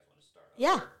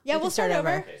Yeah, we'll start over.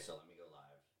 Okay, so let me go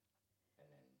live. And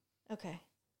then... Okay.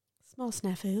 Small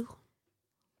snafu.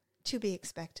 To be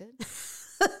expected.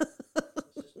 Let's just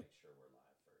make sure we're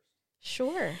live first.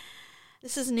 Sure.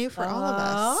 This is new for all of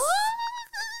us.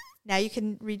 Now you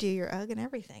can redo your UGG and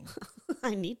everything.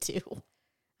 I need to.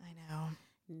 I know.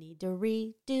 Need to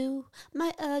redo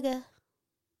my UGG.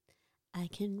 I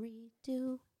can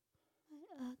redo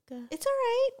my UGG. It's all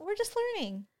right. We're just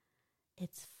learning.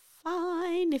 It's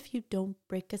fine if you don't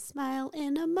break a smile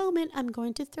in a moment. I'm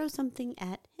going to throw something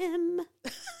at him.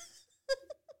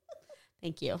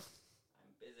 Thank you. I'm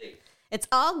busy. It's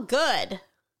all good.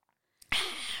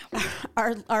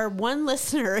 Our one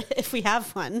listener, if we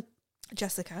have one,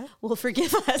 Jessica. will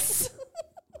forgive us.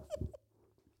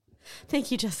 Thank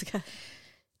you, Jessica.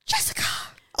 Jessica.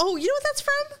 Oh, you know what that's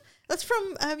from? That's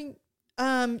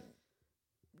from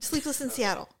Sleepless in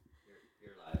Seattle.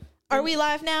 You're live. Are we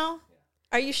live now?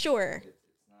 Are you sure? It's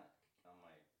not on my...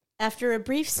 After a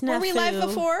brief snafu. Were we live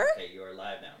before? Okay, you are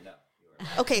live now. No, you are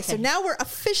live. Okay, so now we're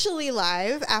officially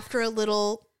live after a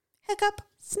little hiccup.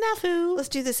 Snafu. Let's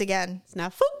do this again.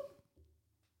 Snafu.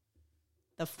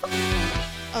 The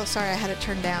Oh, sorry, I had it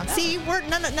turned down. See, we're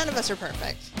none of us are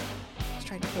perfect. Just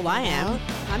trying to figure Well, I it am. out.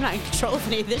 I'm not in control of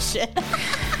any of this shit.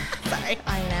 Sorry.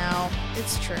 I know.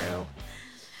 It's true.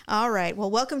 All right.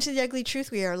 Well, welcome to The Ugly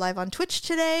Truth. We are live on Twitch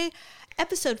today.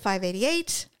 Episode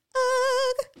 588.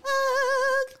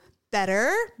 Ugh.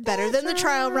 Better than the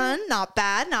trial run. Not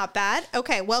bad.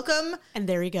 Okay, welcome. And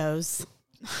there he goes.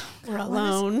 We're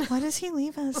alone. Why does he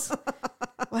leave us?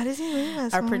 Why does he leave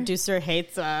us? Our Why? producer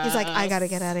hates us. He's like, I got to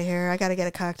get out of here. I got to get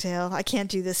a cocktail. I can't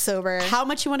do this sober. How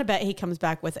much you want to bet he comes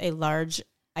back with a large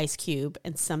ice cube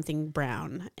and something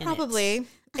brown in Probably. it?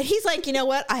 And he's like, you know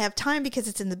what? I have time because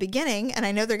it's in the beginning, and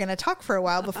I know they're going to talk for a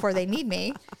while before they need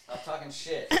me. Stop talking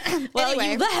shit. Well,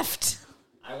 Anyway. you left.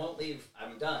 I won't leave.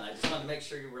 I'm done. I just wanted to make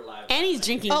sure you were live. And he's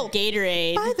drinking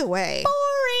Gatorade. By the way,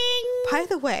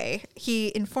 Boring.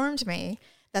 he informed me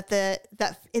that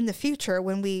in the future,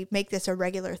 when we make this a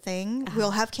regular thing,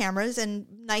 we'll have cameras and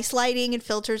nice lighting and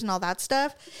filters and all that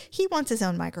stuff. He wants his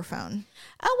own microphone.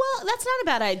 Oh, well, that's not a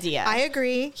bad idea. I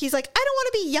agree. He's like, I don't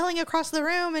want to be yelling across the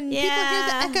room and people hear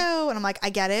the echo. And I'm like, I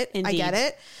get it. Indeed. I get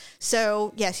it.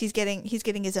 So yes, he's getting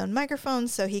his own microphone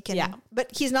so he can,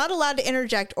 but he's not allowed to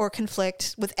interject or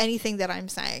conflict with anything that I'm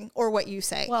saying or what you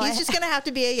say. Well, he's just going to have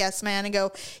to be a yes man and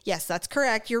go, yes, that's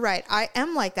correct. You're right. I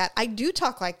am like that. I do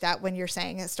talk like that when you're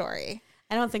saying a story.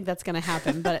 I don't think that's going to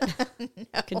happen, but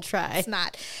I can try. It's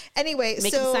not. Anyway,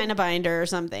 Make him sign a binder or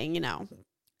something, you know.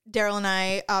 Daryl and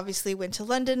I obviously went to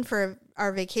London for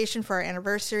our vacation for our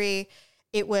anniversary.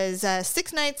 It was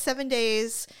 6 nights, 7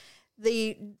 days.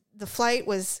 The flight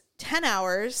was 10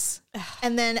 hours.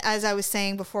 And then, as I was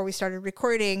saying before we started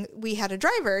recording, we had a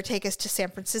driver take us to San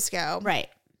Francisco. Right.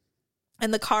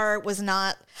 And the car was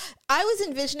not, I was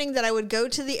envisioning that I would go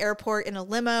to the airport in a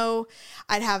limo.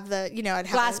 I'd have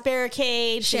Glass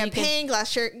barricade. champagne,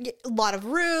 a lot of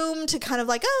room to kind of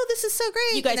like, oh, this is so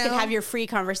great. You guys could have your free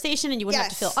conversation and you wouldn't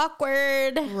have to feel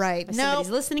awkward. Right. If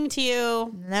somebody's listening to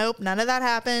you. Nope. None of that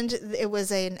happened. It was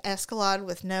an Escalade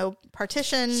with no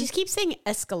partition. She keeps saying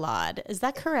Escalade. Is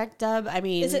that correct, Dub? I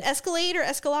mean, Is it Escalade or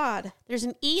Escalade? There's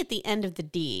an E at the end of the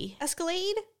D.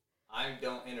 Escalade? I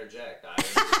don't interject.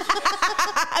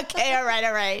 Okay, all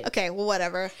right. Okay, well,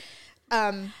 whatever.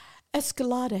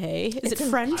 Escalade. Is it I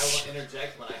French? will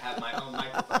interject when I have my own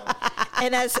microphone.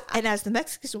 And as the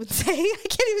Mexicans would say, I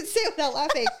can't even say it without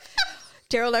laughing.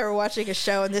 Daryl and I were watching a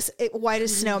show, and this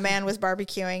whitest snowman was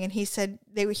barbecuing, and he said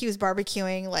he was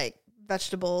barbecuing like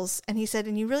vegetables, and he said,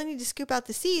 and you really need to scoop out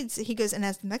the seeds. He goes, and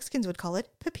as the Mexicans would call it,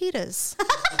 pepitas.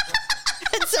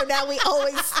 And so now we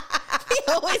always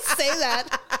say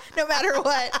that, no matter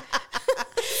what.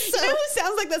 You know who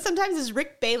sounds like that sometimes is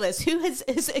Rick Bayless, who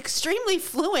is extremely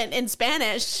fluent in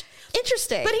Spanish.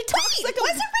 Interesting. But he talks like was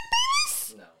it Rick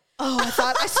Bayless? No.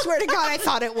 Oh, I swear to God, I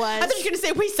thought it was. I thought you were going to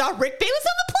say, we saw Rick Bayless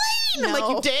on the plane. I'm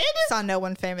like, you did? Saw no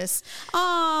one famous.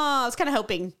 Oh, I was kind of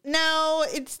hoping. No,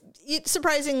 it's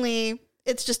surprisingly,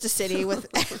 it's just a city with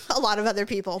a lot of other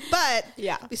people. But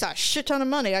yeah, we saw a shit ton of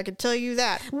money. I could tell you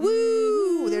that.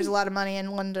 Woo! There's a lot of money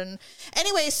in London.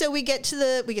 Anyway, so we get to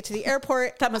the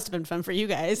airport. That must have been fun for you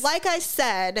guys. Like I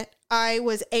said, I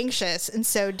was anxious, and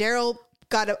so Daryl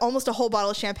got almost a whole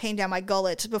bottle of champagne down my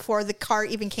gullet before the car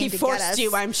even came to get us. He forced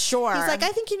you, I'm sure. He's like, I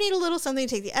think you need a little something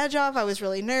to take the edge off. I was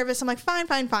really nervous. I'm like,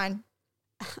 fine.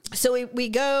 So we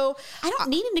go. I don't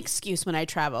need an excuse when I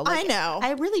travel. I know.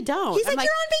 I really don't. He's I'm like,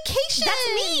 you're on vacation. That's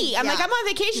me. I'm Yeah. like, I'm on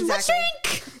vacation. Exactly.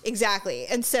 Let's drink. Exactly.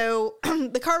 And so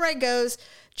the car ride goes.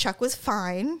 Chuck was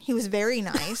fine. He was very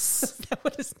nice. Is that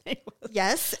what his name was?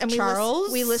 Yes. And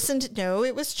Charles? we listened. No,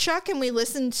 it was Chuck. And we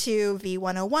listened to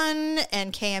V101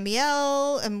 and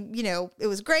KMEL. And, you know, it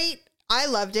was great. I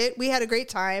loved it. We had a great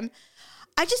time.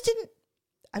 I just didn't.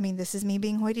 I mean, this is me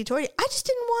being hoity-toity. I just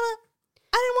didn't want to.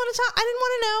 I didn't want to talk. I didn't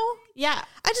want to know. Yeah.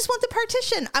 I just want the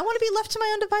partition. I want to be left to my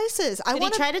own devices. Did he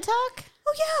try to talk?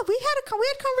 Oh yeah, we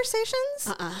had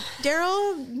conversations.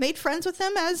 Daryl made friends with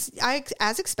him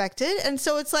as expected, and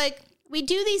so it's like We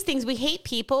do these things. We hate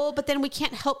people, but then we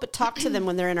can't help but talk to them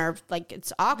when they're in our, like,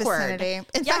 it's awkward. vicinity.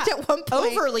 In fact, at one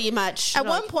point, overly much. At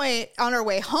one point on our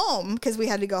way home, because we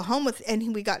had to go home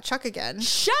and we got Chuck again.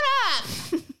 Shut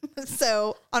up!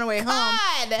 So on our way home,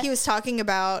 God!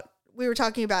 we were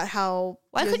talking about how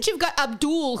Why couldn't you have got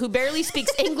Abdul, who barely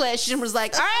speaks English, and was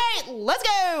like, all right, let's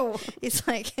go. He's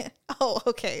like, oh,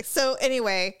 okay. So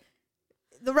anyway,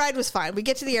 the ride was fine. We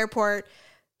get to the airport,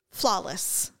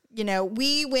 flawless. You know,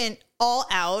 we went all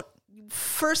out,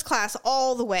 first class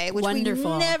all the way, which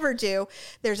Wonderful. we never do.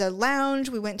 There's a lounge.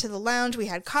 We went to the lounge. We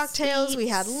had cocktails. We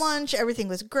had lunch. Everything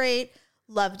was great.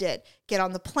 Loved it. Get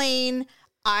on the plane.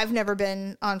 I've never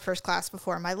been on first class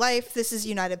before in my life. This is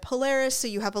United Polaris, so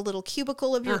you have a little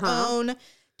cubicle of your own.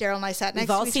 Daryl and I sat next We've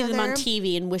to all each seen other. them on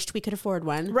TV and wished we could afford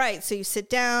one. Right. So you sit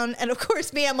down, and of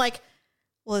course, me, I'm like,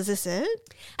 well, is this it?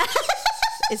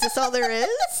 Is this all there is?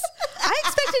 I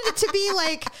expected it to be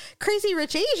like Crazy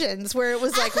Rich Asians, where it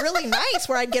was like really nice,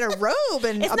 where I'd get a robe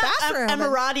and It's a not bathroom.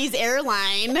 Emirates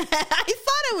Airline. I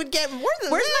thought I would get more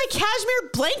than Where's this. my cashmere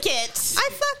blanket? I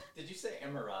thought Did you say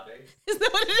Emirati? Is that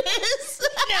what it is?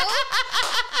 No.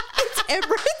 it's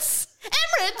Emirates,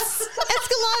 Emirates.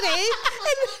 Escalade,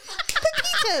 and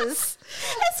Pepitas.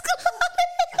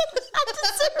 Escalade. I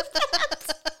deserve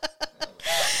that.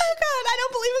 Oh, God. I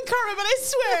don't believe in karma, but I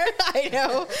swear. I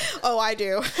know. Oh, I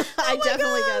do. I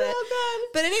definitely get it. Oh, God.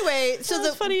 But anyway, so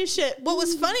That's funny as shit. what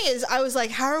was funny is I was like,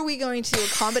 how are we going to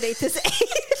accommodate this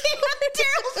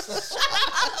Daryl, shut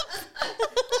up.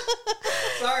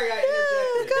 Sorry, I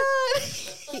Oh, interjected.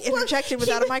 God. He interjected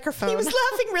without a microphone. He was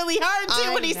laughing really hard, too,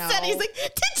 I when he know. said, he's like, did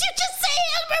you just say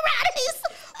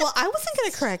Emirates? Well, I wasn't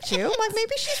going to correct you. I'm like,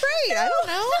 maybe she's right. I don't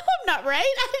know. No, I'm not right.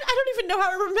 I don't even know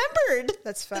how I remembered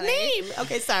That's the funny. name.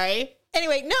 Okay, sorry.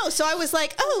 Anyway, no. So I was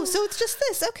like, oh, so it's just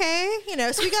this. Okay. You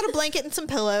know, so we got a blanket and some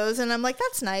pillows. And I'm like,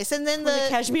 that's nice. And then The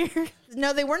cashmere.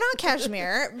 no, they were not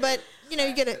cashmere. But, you know,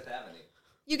 you get Fifth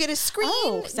Avenue. a screen.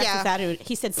 Oh, Saks Fifth Avenue.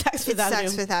 He said Saks Fifth It's Avenue.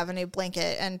 Saks Fifth Avenue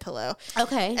blanket and pillow.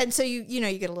 Okay. And so you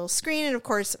get a little screen, and of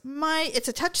course it's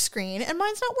a touch screen, and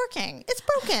mine's not working. It's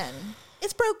broken.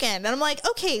 It's broken. And I'm like,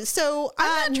 okay, so I'm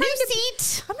not trying new to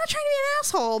seat. I'm not trying to be an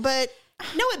asshole, but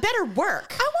No, it better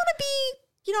work. I want to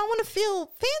be, I want to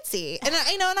feel fancy. And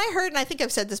I heard, and I think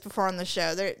I've said this before on the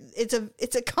show,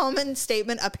 it's a common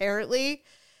statement apparently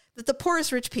that the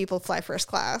poorest rich people fly first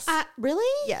class. Really?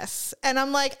 Yes. And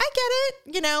I'm like, I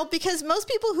get it, because most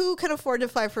people who can afford to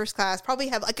fly first class probably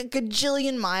have like a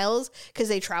gajillion miles because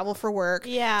they travel for work.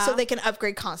 Yeah. So they can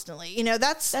upgrade constantly.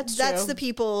 That's true. the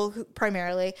people who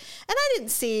primarily. And I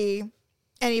didn't see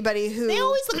anybody who. They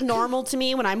always look normal to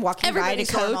me when I'm walking by a Everybody's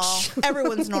coach. normal.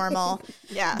 Everyone's normal.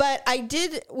 Yeah. But I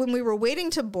did, when we were waiting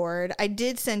to board, I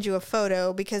did send you a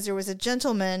photo because there was a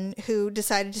gentleman who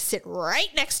decided to sit right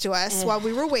next to us while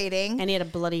we were waiting. And he had a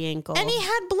bloody ankle. And he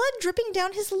had blood dripping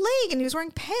down his leg and he was wearing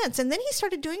pants. And then he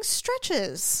started doing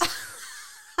stretches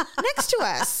next to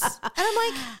us. And I'm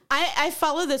like, I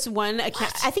follow this one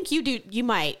account. I think you do. You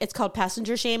might. It's called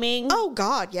Passenger Shaming. oh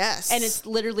God, yes. And it's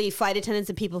literally flight attendants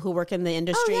and people who work in the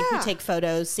industry Oh, yeah. who take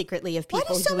photos secretly of Why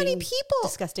people do so many doing people-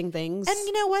 disgusting things. and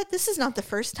you know what? This is not the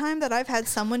first time that I've had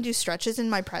someone do stretches in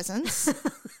my presence.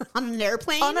 on an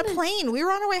airplane? On a plane. We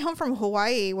were on our way home from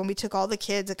Hawaii when we took all the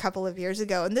kids a couple of years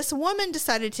ago. And this woman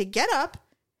decided to get up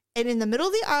and in the middle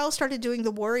of the aisle started doing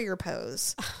the warrior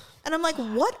pose. And I'm like,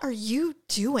 what are you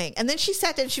doing? And then she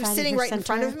sat down, she was Finding sitting her right in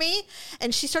front center. of me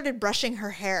and she started brushing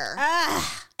her hair.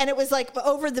 Ah, And it was like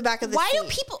over the back of the why seat. do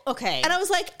people? Okay. And I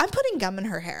was like, I'm putting gum in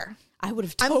her hair. I would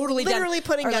have I'm totally literally done,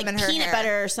 putting or gum like in her peanut hair.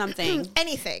 butter or something.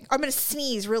 Anything. I'm going to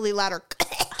sneeze really loud or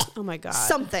Oh my God.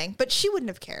 something. But she wouldn't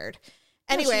have cared.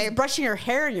 No, Anyway, she's brushing her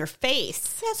hair in your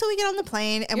face. yeah, so we get on the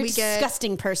plane and You're we a get...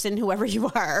 disgusting person, whoever you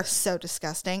are. So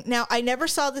disgusting. Now, I never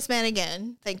saw this man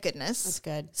again, thank goodness. That's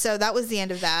good. So that was the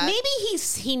end of that. Maybe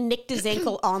he nicked his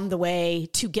ankle on the way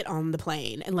to get on the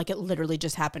plane, and like it literally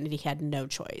just happened, and he had no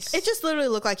choice. It just literally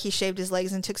looked like he shaved his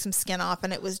legs and took some skin off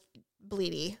and it was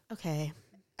bleedy. Okay.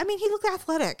 I mean, he looked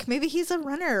athletic. Maybe he's a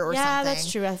runner or something. Yeah,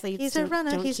 that's true. Athletes. He's a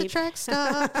runner. He's a track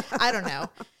star. I don't know.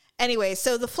 Anyway,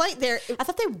 so the flight there. I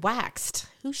thought they waxed.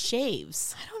 Who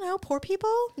shaves? I don't know. Poor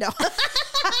people? No.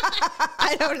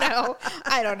 I don't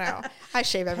know. I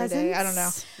shave every day. I don't know.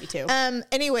 Me too.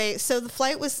 Anyway, so the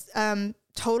flight was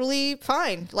totally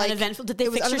fine. Like, Uneventful. Did they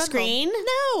it was fix your uneventful. screen?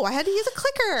 No, I had to use a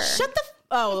clicker. Shut the.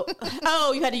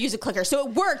 Oh, you had to use a clicker. So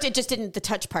it worked. It just didn't. The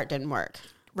touch part didn't work.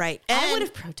 Right. I would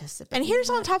have protested. but And you here's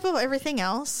know on top of everything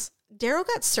else, Daryl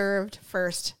got served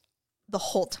first the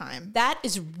whole time. that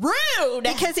is rude.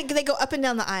 Because they go up and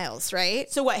down the aisles, right?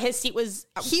 So what? His seat was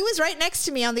He was right next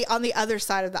to me on the other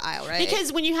side of the aisle, right?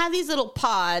 because when you have these little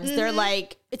pods, Mm-hmm. they're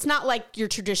like it's not like your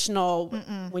traditional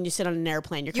when you sit on an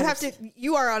airplane. You're you kind have of, to.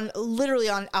 You are literally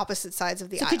on opposite sides of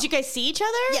the aisle. Could you guys see each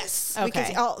other? Yes, Okay.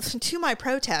 because to my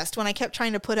protest, when I kept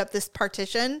trying to put up this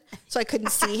partition so I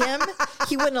couldn't see him,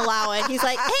 he wouldn't allow it. He's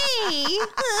like, "Hey,"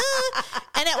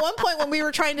 and at one point when we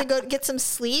were trying to go get some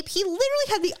sleep, he literally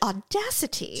had the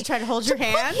audacity Try to hold your put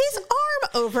hand. his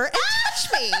arm over and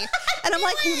touch me, and I'm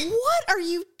like, "What are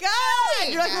you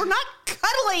doing?" You're like, we're not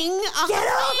cuddling. Get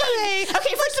off of me.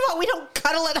 Okay, first of all, we don't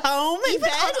cuddle at home in Even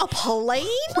bed. on a plane.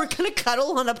 We're gonna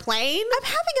cuddle on a plane. I'm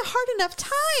having a hard enough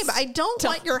time. I don't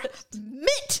want your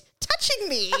mitt touching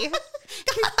me.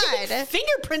 God.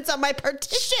 Fingerprints on my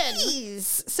partition.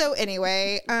 Jeez. So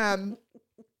anyway,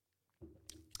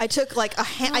 I took like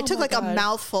a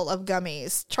mouthful of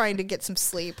gummies trying to get some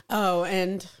sleep. Oh,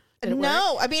 and did it work?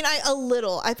 No, I mean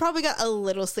I probably got a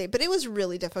little sleep, but it was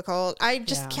really difficult. I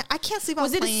just Yeah. can't sleep on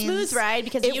Was it planes. a smooth ride?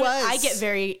 Because it was. I get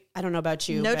very. I don't know about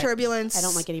you. No but turbulence. I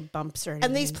don't like any bumps or anything.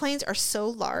 And these planes are so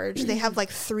large. They have like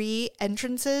 3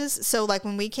 entrances. So like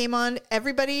when we came on,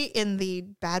 everybody in the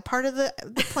bad part of the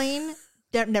plane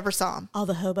never saw them. all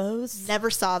the hobos. Never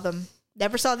saw them.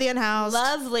 Never saw the unhoused.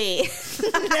 Lovely.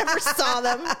 Never saw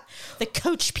them. The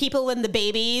coach people and the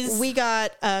babies. We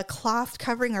got a cloth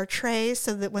covering our trays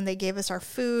so that when they gave us our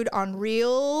food on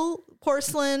real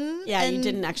porcelain, yeah, you and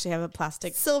didn't actually have a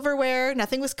plastic. silverware,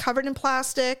 nothing was covered in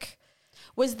plastic.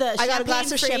 Was the I got a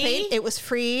glass of free? champagne. It was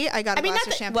free. I got a glass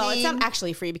of champagne. Well, it's not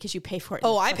actually free because you pay for it.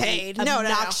 Oh, I It's paid. an No, no,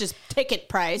 no. obnoxious ticket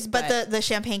price. but the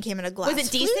champagne came in a glass. was it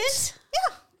flute. decent?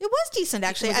 Yeah, it was decent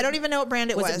actually. I don't even know what brand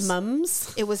it was. Was it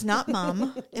Mums? It was not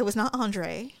Mum. It was not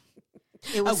Andre.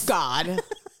 It Oh was God. it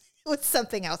was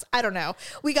something else. I don't know.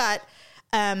 We got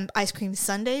ice cream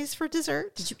sundaes for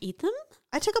dessert. Did you eat them?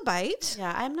 I took a bite.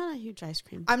 Yeah, I'm not a huge ice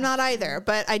cream. I'm not either,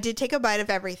 but I did take a bite of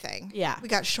everything. Yeah. We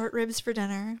got short ribs for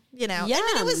dinner, and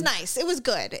it was Yum. nice. It was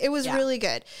good. It was Yeah. really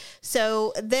good.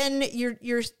 So then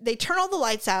they turn all the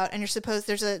lights out and you're supposed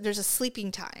there's a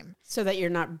sleeping time. So that you're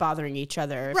not bothering each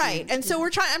other. Right. And so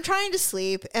I'm trying to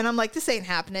sleep and I'm like, this ain't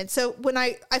happening. So when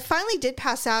I finally did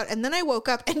pass out and then I woke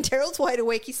up and Daryl's wide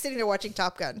awake. He's sitting there watching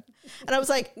Top Gun. And I was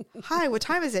like, hi, what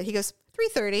time is it? He goes,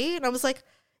 3:30. And I was like,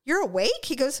 you're awake?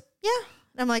 He goes, yeah.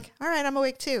 I'm like, all right, I'm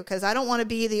awake too, because I don't want to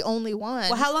be the only one.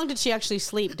 Well, how long did she actually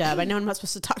sleep, Deb? I know I'm not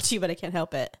supposed to talk to you, but I can't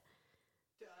help it.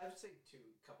 I would say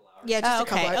couple hours. Yeah, just Oh, a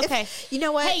couple okay, hours. okay. You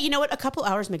know what? Hey, you know what? A couple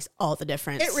hours makes all the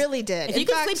difference. It really did. If In you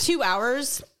can fact, sleep 2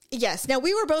 hours, yes. Now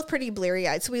we were both pretty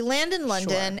bleary-eyed. So we land in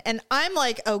London and I'm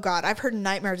like, oh God, I've heard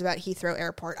nightmares about Heathrow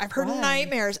Airport. I've heard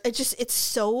nightmares. It's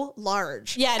so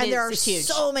large. Yeah, it and there is. are It's huge.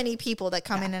 so many people that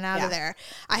come in and out of there.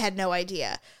 I had no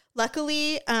idea.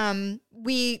 Luckily,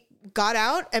 we got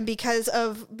out and because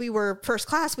we were first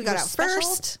class, we got out special?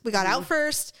 first. We got out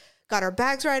first. Got our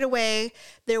bags right away.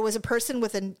 There was a person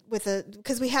with a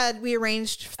because we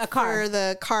arranged A car. for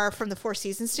the car from the Four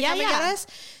Seasons to Yeah, come and yeah. get us.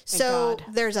 So God.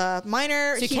 there's a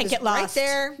minor. so you he can't was get lost. right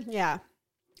there. Yeah.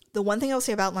 The one thing I'll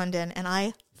say about London, and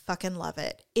I fucking love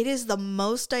it, it is the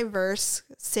most diverse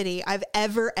city I've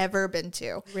ever been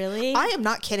to. Really? I am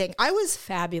not kidding. I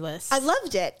Fabulous.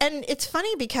 loved it, and it's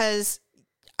funny because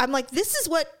I'm like, this is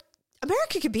what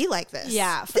America could be like this.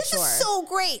 Yeah, for this sure. is so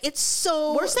great. It's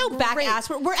so We're so back great.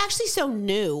 ass. We're actually so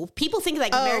new. People think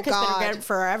like Oh, America's God. been around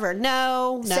forever.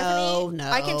 No, Stephanie, no.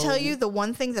 I can tell you the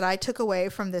one thing that I took away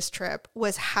from this trip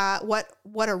was what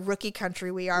a rookie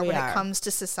country we are when are. it comes to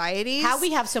societies. How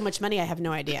we have so much money, I have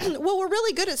no idea. Well, we're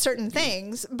really good at certain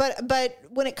things, but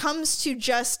when it comes to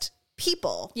just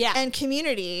people and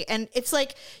community, and it's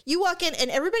like you walk in and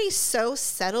everybody's so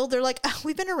settled. They're like, oh,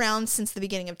 we've been around since the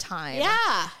beginning of time.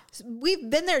 Yeah. We've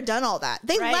been there, done all that.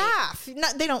 They Right. laugh.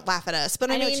 They don't laugh at us, but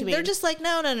I know what mean, you they're mean. just like,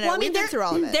 no. Well, I mean, We've been through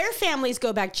all of it. Their families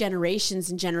go back generations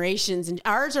and generations, and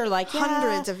ours are like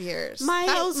Hundreds of years.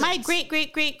 Thousands. My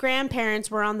great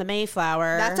grandparents were on the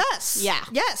Mayflower. That's us. Yeah.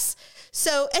 Yes.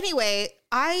 So anyway,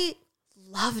 I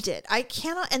loved it. I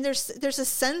cannot, and there's a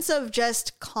sense of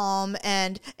just calm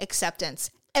and acceptance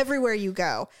everywhere you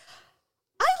go.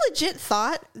 I legit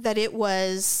thought that it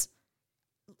was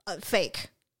fake.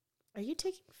 Are you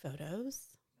taking photos?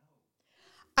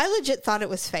 I legit thought it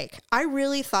was fake. I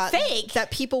really thought Fake?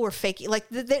 that people were faking.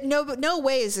 Like, no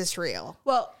way is this real.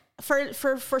 Well,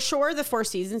 for sure, the Four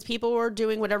Seasons people were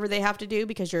doing whatever they have to do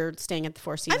because you're staying at the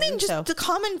Four I Seasons. mean, just so. the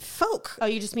common folk. Oh,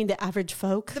 you just mean the average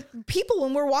folk? People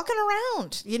when we're walking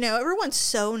around, everyone's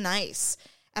so nice.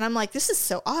 And I'm like, this is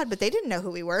so odd, but they didn't know who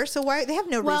we were. So why they have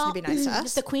no reason to be nice to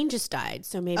us. The Queen just died,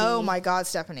 so maybe. Oh my God,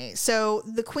 Stephanie. So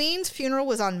the Queen's funeral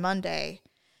was on Monday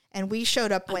and we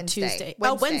showed up Wednesday. Tuesday.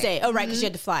 Oh, Wednesday. Oh, right, because you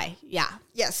had to fly. Yeah.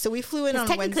 Yes. So we flew in on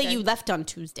Wednesday. Technically, you left on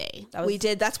Tuesday. We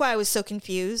did. That's why I was so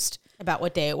confused about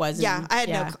what day it was. Yeah, I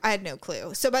had no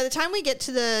clue. So by the time we get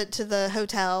to the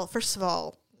hotel, first of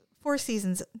all, Four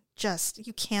Seasons,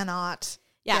 you cannot.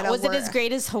 Yeah, was it as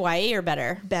great as Hawaii or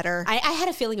better? Better. I had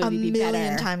a feeling it would be better. A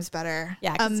million times better.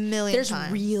 Yeah, a million there's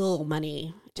times. There's real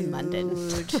money in London.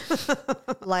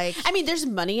 Like, I mean, there's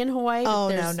money in Hawaii. Oh,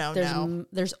 but no.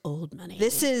 There's old money.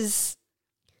 This is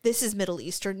Middle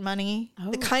Eastern money.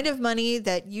 Oh. The kind of money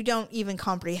that you don't even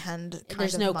comprehend.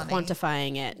 There's no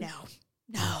quantifying it.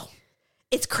 No.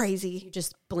 It's crazy. You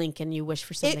just blink and you wish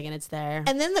for something and it's there.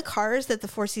 And then the cars that the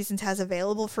Four Seasons has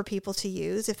available for people to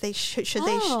use if they should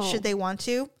they want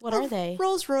to. What are they?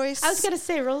 Rolls Royce. I was gonna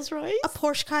say Rolls Royce. A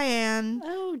Porsche Cayenne.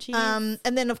 Oh, geez. And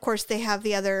then of course they have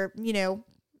the other,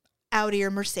 Audi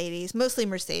or Mercedes, mostly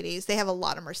Mercedes. They have a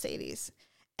lot of Mercedes.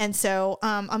 And so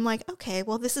I'm like, okay,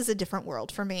 well, this is a different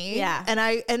world for me. Yeah.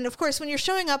 And of course, when you're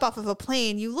showing up off of a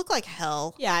plane, you look like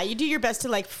hell. Yeah, you do your best to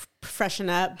like freshen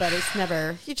up, but it's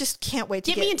never. You just can't wait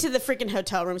to get me into the freaking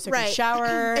hotel room so I can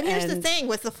shower. And here's the thing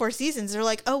with the Four Seasons, they're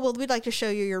like, oh, well, we'd like to show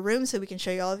you your room so we can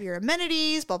show you all of your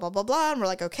amenities, blah, blah, blah, blah. And we're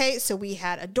like, okay. So we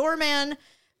had a doorman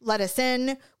let us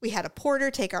in. We had a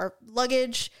porter take our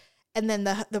luggage. And then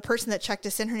the person that checked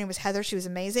us in, her name was Heather. She was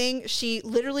amazing. She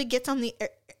literally gets on the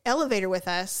elevator with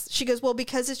us. She goes, well,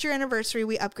 because it's your anniversary,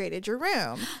 we upgraded your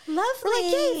room. Lovely. We're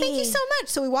like, yay, thank you so much.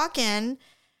 So we walk in.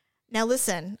 Now,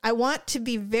 listen, I want to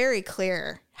be very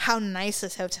clear how nice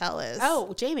this hotel is.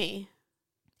 Oh, Jamie.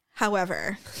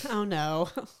 However. Oh, no.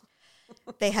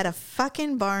 They had a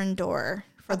fucking barn door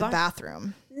for the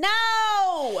bathroom.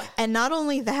 No. And not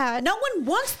only that. No one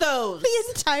wants those. The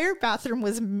entire bathroom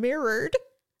was mirrored.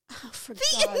 Oh, for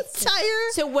the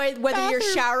entire So whether bathroom. you're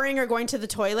showering or going to the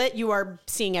toilet, you are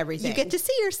seeing everything. You get to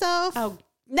see yourself. Oh,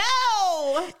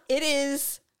 no. It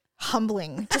is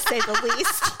humbling, to say the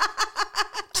least.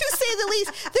 To say the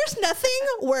least. There's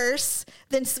nothing worse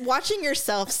than watching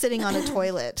yourself sitting on a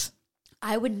toilet.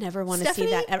 I would never want to see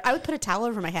that. I would put a towel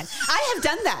over my head. I have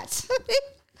done that.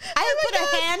 I have put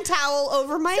a hand towel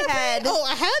over my head. Oh,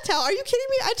 a hand towel? Are you kidding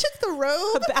me? I took the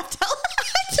robe. A bath towel?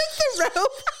 I took the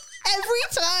robe. Every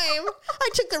time I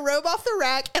took the robe off the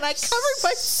rack and I covered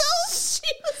myself.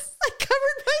 I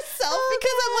covered myself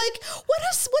because I'm like, what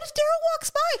if Daryl walks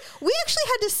by? We actually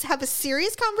had to have a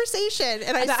serious conversation.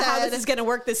 And I about said, how this is going to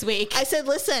work this week. I said,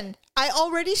 listen, I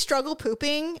already struggle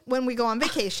pooping when we go on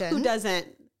vacation. Who doesn't?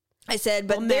 I said,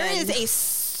 but there is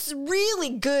a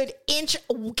really good inch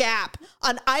gap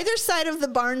on either side of the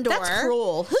barn door. That's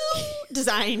cruel. Who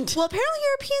designed? Well, apparently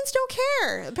Europeans don't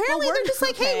care. Apparently they're just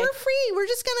like, hey, we're free. We're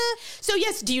just gonna. So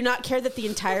yes, do you not care that the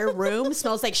entire room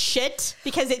smells like shit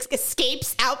because it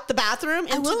escapes out the bathroom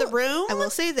into the room? I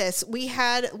will say this. We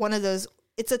had one of those.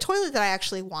 It's a toilet that I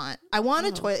actually want. I want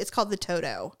a toilet. It's called the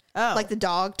Toto. Oh. Like the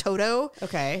dog Toto.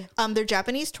 Okay. They're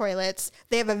Japanese toilets.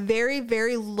 They have a very,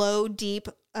 very low, deep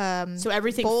so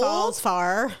everything bowl. falls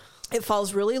far. It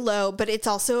falls really low, but it's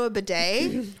also a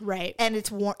bidet. Right. And it's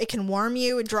it can warm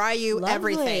you and dry you, Lovely.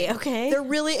 everything. Okay. They're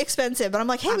really expensive. But I'm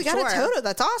like, hey, we got a Toto.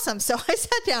 That's awesome. So I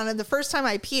sat down and the first time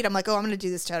I peed, I'm like, oh, I'm going to do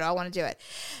this Toto. I want to do it.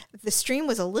 The stream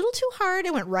was a little too hard.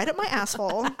 It went right up my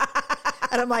asshole.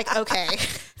 And I'm like, okay.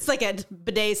 It's like a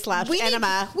bidet /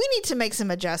 enema. We need to make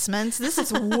some adjustments. This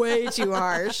is way too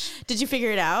harsh. Did you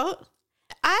figure it out?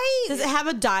 Does it have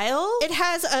a dial? It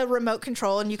has a remote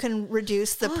control and you can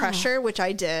reduce the pressure, which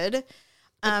I did.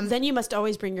 Then you must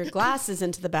always bring your glasses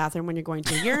into the bathroom when you're going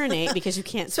to urinate because you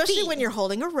can't Especially see. when you're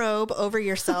holding a robe over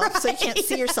yourself so you can't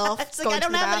see yourself going I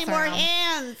don't to the have any bathroom. more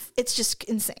hands. It's just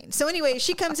insane. So anyway,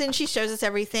 she comes in, she shows us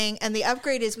everything, and the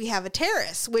upgrade is we have a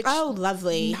terrace, which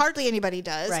lovely. hardly anybody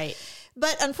does. Right.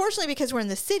 But unfortunately, because we're in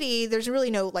the city, there's really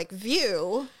no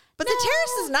view. But the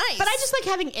terrace is nice. But I just like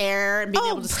having air and being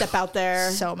able to step out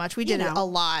there. So much. We did it a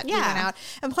lot. Yeah. We went out.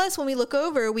 And plus, when we look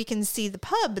over, we can see the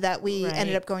pub that we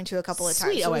ended up going to a couple of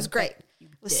times. Sweet. So it was great. It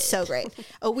was so great.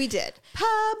 Oh, we did.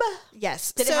 Pub.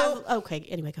 Yes. Did it have... Okay,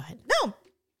 anyway, go ahead. No.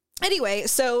 Anyway,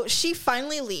 so she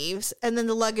finally leaves, and then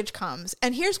the luggage comes.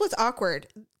 And here's what's awkward.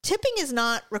 Tipping is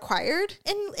not required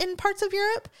in parts of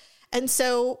Europe. And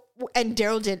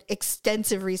Daryl did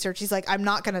extensive research. He's like, I'm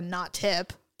not going to not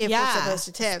tip if we're supposed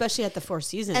to tip. Especially at the Four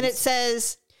Seasons. And it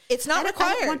says it's not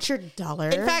required. I don't want your dollar.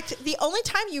 In fact, the only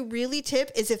time you really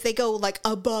tip is if they go like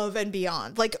above and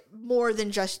beyond, like more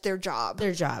than just their job.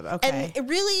 Okay. And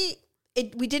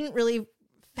we didn't really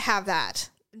have that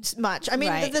much. I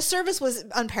mean, the service was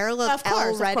unparalleled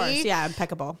already. Of course. Yeah,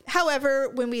 impeccable. However,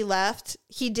 when we left,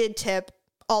 he did tip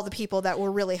all the people that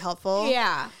were really helpful.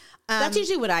 Yeah. That's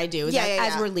usually what I do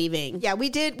as we're leaving. Yeah, we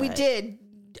did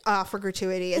offer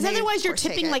gratuity. Because otherwise you're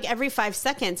tipping like every 5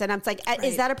 seconds. And I'm like,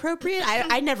 is that appropriate?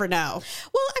 I never know.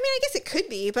 Well, I mean, I guess it could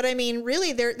be. But I mean,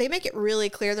 really, they make it really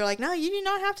clear. They're like, no, you do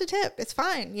not have to tip. It's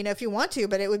fine, if you want to.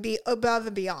 But it would be above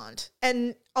and beyond.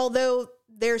 And although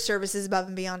their service is above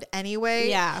and beyond anyway.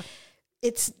 Yeah.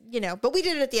 It's, but we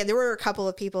did it at the end. There were a couple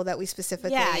of people that we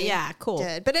specifically cool.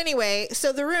 did. But anyway,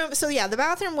 the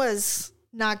bathroom was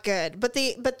not good. But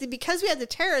because we had the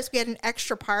terrace, we had an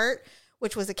extra part,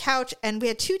 which was a couch, and we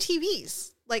had 2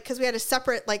 TVs. Like, because we had a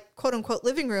separate, like, quote unquote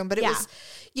living room, but it was,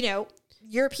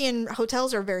 European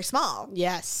hotels are very small.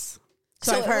 Yes.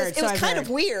 So I've heard. It was kind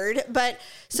of weird, but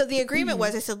so the agreement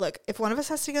was, I said, look, if one of us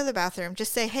has to go to the bathroom,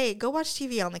 just say, hey, go watch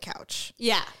TV on the couch.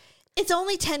 Yeah. It's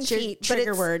only 10 feet, but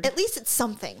at least it's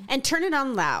something. And turn it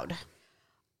on loud.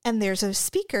 And there's a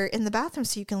speaker in the bathroom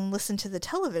so you can listen to the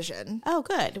television. Oh,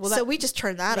 good. Well, so we just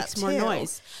turned that up too. Makes more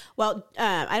noise. Well,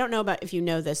 I don't know about if you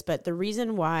know this, but the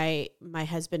reason why my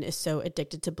husband is so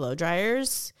addicted to blow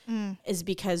dryers is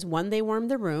because 1, they warm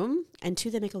the room, and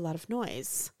 2, they make a lot of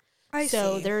noise.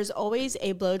 So there's always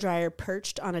a blow dryer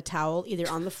perched on a towel, either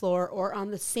on the floor or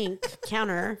on the sink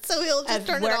counter. So he'll just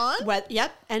turn it on?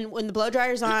 Yep. And when the blow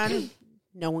dryer's on,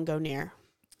 no one go near.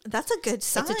 That's a good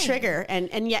sign. It's a trigger.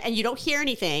 And you don't hear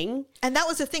anything. And that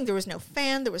was the thing. There was no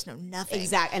fan. There was no nothing.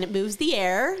 Exactly. And it moves the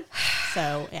air.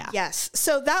 So, yeah. Yes.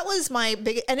 So that was my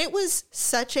big, and it was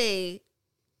such a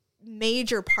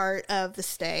major part of the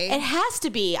stay. It has to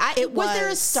be. Was there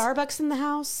a Starbucks in the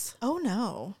house? Oh,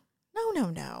 no.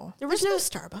 No. There's no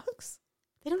Starbucks.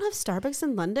 They don't have Starbucks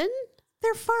in London?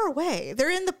 They're far away. They're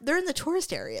in the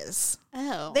tourist areas.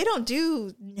 Oh. They don't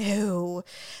do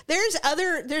There's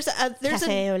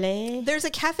a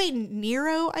Cafe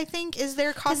Nero, I think, is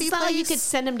their coffee place. Like you could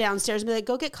send them downstairs and be like,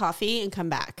 go get coffee and come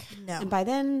back. No. And by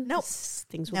then,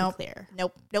 things will be clear.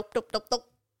 Nope.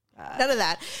 None of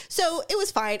that. So it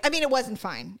was fine. I mean, it wasn't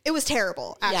fine. It was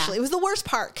terrible, actually. It was the worst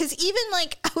part. Because even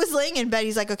like I was laying in bed,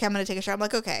 he's like, okay, I'm going to take a shower. I'm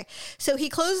like, okay. So he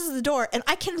closes the door and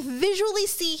I can visually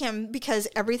see him because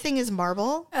everything is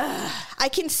marble. I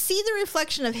can see the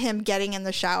reflection of him getting in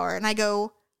the shower. And I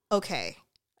go, okay,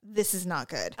 this is not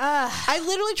good. I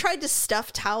literally tried to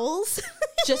stuff towels.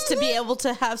 Just to be able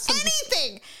to have something.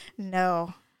 Anything.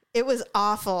 No, it was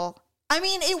awful. I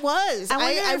mean, it was.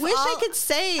 I wish I could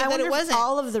say that it wasn't.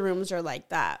 All of the rooms are like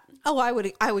that. Oh, I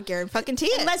would guarantee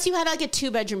it. Unless you had like a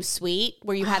 2-bedroom suite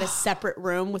where you had a separate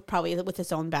room with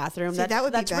its own bathroom. See, that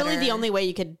would be better. That's really the only way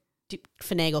you could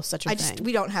finagle such a thing.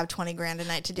 We don't have $20,000 a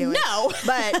night to do it. No,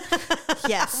 but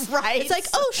yes, right. It's like,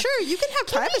 oh, sure, you can have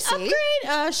privacy.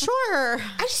 Upgrade? Sure.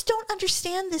 I just don't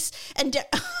understand this. And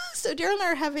so Daryl and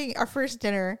I are having our first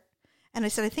dinner. And I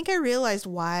said, I think I realized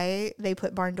why they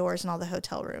put barn doors in all the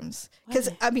hotel rooms. Because,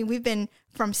 I mean, we've been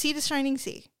from sea to shining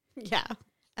sea. Yeah.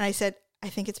 And I said, I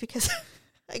think it's because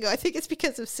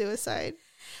of suicide.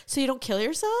 So you don't kill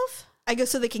yourself? I go,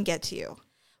 so they can get to you.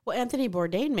 Well, Anthony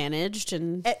Bourdain managed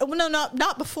and... no,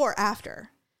 not before,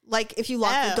 after. Like, if you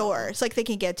lock the doors, like, they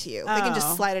can get to you. They can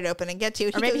just slide it open and get to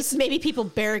you. Or maybe people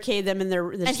barricade them in their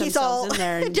and he's all in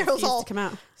there and Daryl's all, to come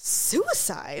out.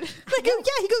 Suicide? I go,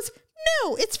 yeah. He goes,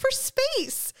 no, it's for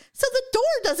space. So the door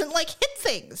doesn't, like, hit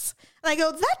things. And I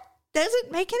go, that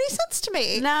doesn't make any sense to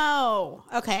me. No.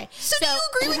 Okay. So do you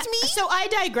agree with me? So I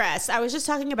digress. I was just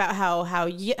talking about how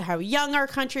young our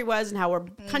country was and how we're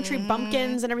country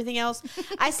bumpkins and everything else.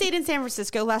 I stayed in San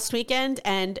Francisco last weekend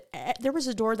and there was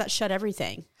a door that shut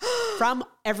everything from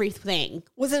everything.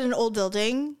 Was it an old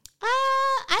building? I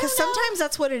don't know. Because sometimes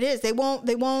that's what it is. They won't.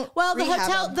 Well,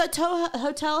 the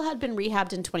hotel had been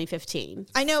rehabbed in 2015.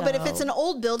 I know, but if it's an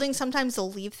old building, sometimes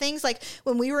they'll leave things. Like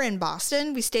when we were in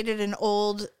Boston, we stayed at an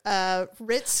old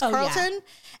Ritz Carlton,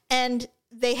 and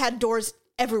they had doors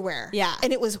everywhere. Yeah,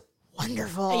 and it was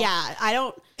wonderful.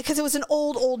 Yeah, because it was an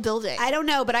old building. I don't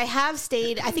know, but I have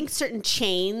stayed. I think certain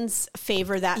chains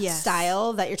favor that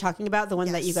style that you're talking about, the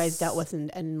one that you guys dealt with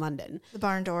in London, the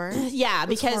barn door. Yeah,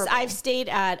 because I've stayed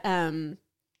at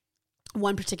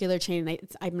one particular chain.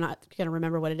 I'm not going to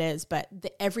remember what it is, but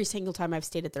every single time I've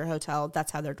stayed at their hotel,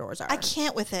 that's how their doors are. I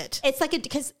can't with it. It's like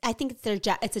because I think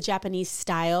it's a Japanese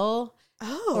style.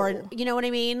 Oh, Or you know what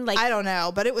I mean? Like I don't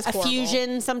know, but it was a horrible.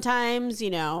 fusion sometimes, you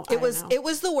know. It was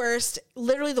the worst.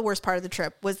 Literally the worst part of the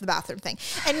trip was the bathroom thing.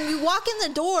 And you walk in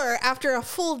the door after a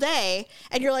full day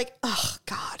and you're like, oh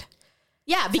God.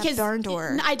 Yeah, because darn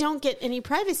door. I don't get any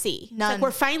privacy. It's None. like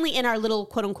we're finally in our little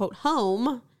quote unquote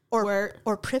home.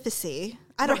 Or privacy.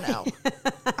 I don't know.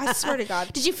 I swear to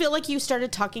God. Did you feel like you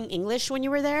started talking English when you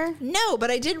were there? No, but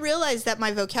I did realize that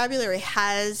my vocabulary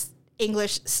has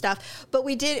English stuff. But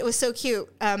it was so cute.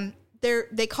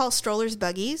 They call strollers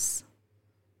buggies.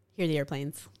 Hear the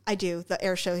airplanes. I do. The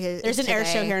air show here. There's an air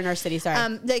show here in our city.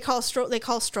 Sorry. They call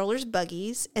strollers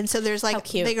buggies, and so there's like How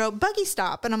cute. they go buggy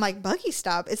stop, and I'm like buggy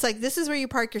stop. It's like this is where you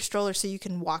park your stroller so you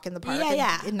can walk in the park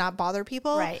and not bother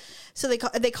people. Right. So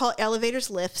they call elevators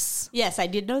lifts, Yes, I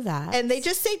did know that. and they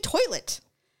just say toilet.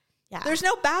 yeah. There's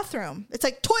no bathroom. It's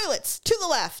like toilets to the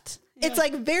left. It's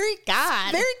like very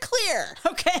clear.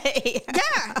 okay.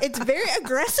 Yeah, it's very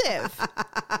aggressive.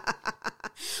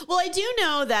 Well, I do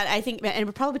know that I think, and it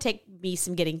would probably take me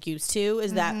some getting used to,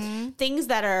 is that things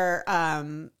that are,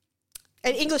 And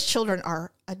English children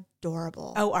are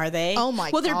adorable. oh, are they? Oh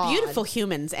my Well, they're God. beautiful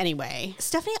humans anyway.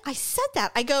 Stephanie, I said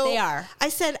that. I go, They are. I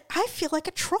said, I feel like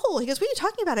a troll. He goes, what are you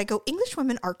talking about? I go, English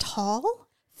women are tall,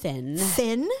 Thin.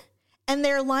 thin, and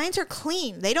their lines are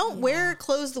clean. They don't wear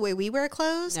clothes the way we wear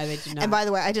clothes. No, they do not. And by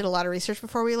the way, I did a lot of research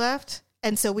before we left.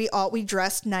 And so we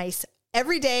dressed nice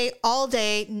every day, all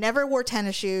day, never wore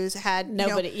tennis shoes, had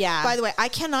Nobody- yeah. By the way, I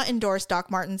cannot endorse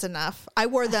Doc Martens enough. I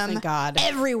wore them thank God.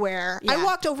 everywhere. Yeah. I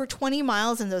walked over 20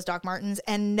 miles in those Doc Martens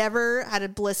and never had a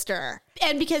blister.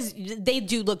 And because they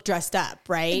do look dressed up,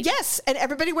 right? Yes, and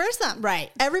everybody wears them. Right.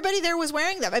 Everybody there was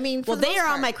wearing them. I mean, Well, they are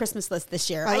on my Christmas list this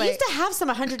year. I wait. used to have some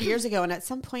 100 years ago, and at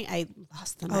some point I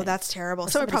lost them. Oh, that's terrible. Or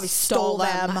Someone probably stole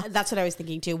them. That's what I was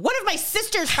thinking too. One of my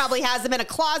sisters probably has them in a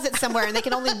closet somewhere, and they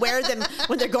can only wear them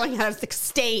when they're going out of the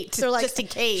state, They're like, just in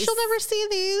case. she'll never see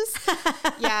these.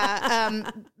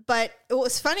 Yeah. But what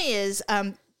was funny is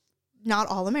not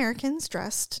all Americans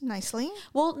dressed nicely.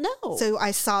 Well, no. So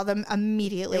I saw them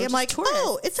immediately. They were I'm just like, tourists.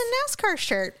 oh, it's a NASCAR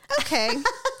shirt. Okay.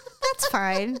 That's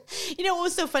fine. You know what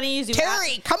was so funny is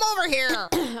Come over here.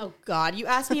 oh God, you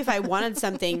asked me if I wanted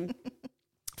something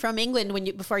from England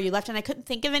before you left, and I couldn't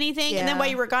think of anything. And then Yeah. while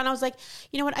you were gone, I was like,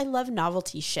 you know what? I love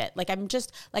novelty shit. Like I'm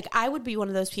just like I would be one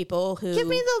of those people who Give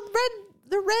me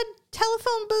the red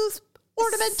telephone booth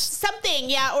ornament. something,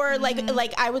 yeah, or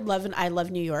like I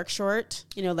love New York short,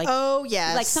 you know, like Oh,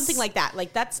 yes. like something like that.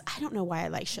 Like that's I don't know why I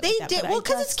like shit. They like that, did. but Well, I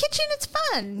because just- it's kitchen. It's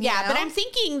fun. you yeah, but know? I'm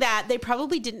thinking that they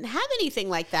probably didn't have anything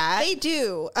like that. They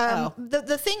do.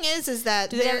 The thing is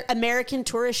that They're they're American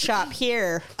tourist shop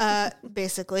here.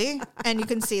 basically, and you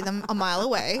can see them a mile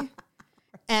away,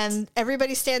 and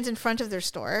everybody stands in front of their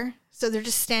store, so they're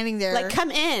just standing there. Like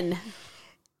come in.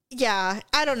 Yeah,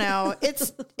 I don't know.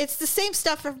 It's the same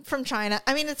stuff from China.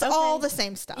 I mean, it's all the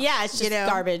same stuff. Yeah, it's just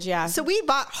garbage. Yeah. So we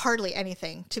bought hardly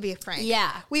anything, to be frank.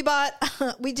 Yeah. we bought.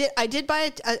 I did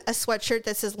buy a sweatshirt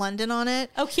that says London on it.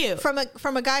 Oh, cute. From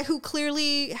a guy who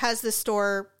clearly has this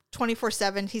store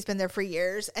 24/7. He's been there for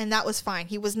years, and that was fine.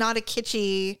 He was not a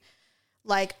kitschy.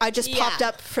 Like I just popped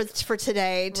up for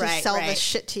today to sell this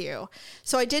shit to you.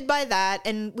 So I did buy that,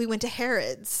 and we went to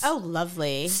Harrods. Oh,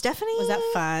 lovely. Stephanie, Was that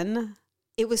fun?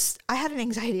 It was. I had an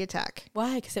anxiety attack.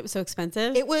 Why? Because it was so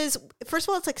expensive? It was, first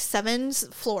of all, it's like 7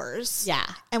 floors. Yeah.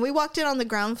 And we walked in on the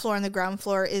ground floor, and the ground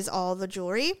floor is all the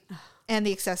jewelry and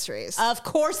the accessories. Of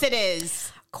course it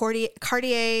is.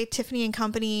 Cartier, Tiffany and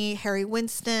Company, Harry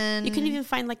Winston. You couldn't even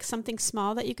find like something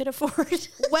small that you could afford.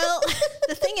 Well,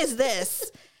 the thing is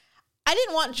this. I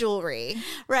didn't want jewelry.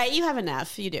 Right. You have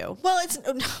enough. You do. Well, it's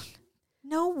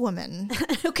no woman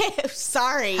Okay.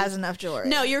 Sorry. has enough jewelry.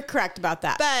 No, you're correct about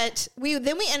that. But we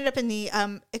ended up in the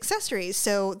accessories.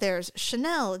 So there's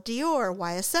Chanel, Dior,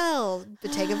 YSL,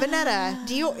 Bottega Veneta,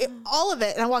 Dior, all of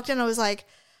it. And I walked in and I was like,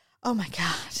 oh my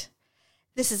God,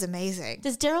 this is amazing.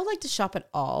 Does Daryl like to shop at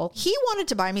all? He wanted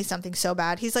to buy me something so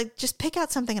bad. He's like, just pick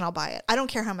out something and I'll buy it. I don't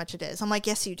care how much it is. I'm like,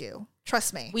 yes, you do.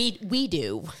 Trust me. We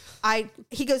do.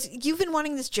 He goes, you've been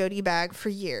wanting this Jody bag for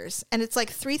years, and it's like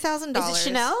 $3,000. Is it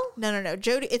Chanel? No.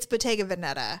 Jody. It's Bottega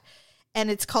Veneta, and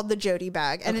it's called the Jody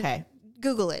bag. And Okay.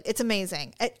 Google it. It's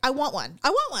amazing. I want one. I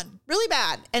want one really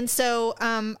bad. And so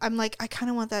I'm like, I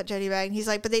kind of want that Jody bag. And he's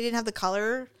like, but they didn't have the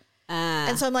color.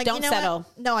 And so I'm like, don't you know settle.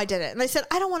 what? No, I didn't. And I said,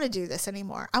 I don't want to do this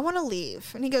anymore. I want to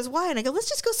leave. And he goes, why? And I go, let's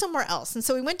just go somewhere else. And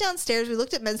so we went downstairs. We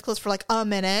looked at men's clothes for like a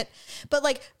minute, but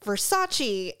like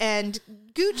Versace and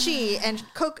Gucci and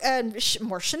Coke and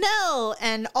more Chanel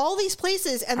and all these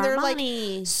places. And they're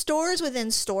Armani. like stores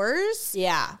within stores.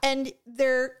 Yeah. And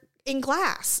they're in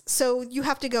glass. So you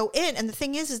have to go in. And the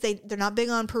thing is they're not big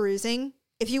on perusing.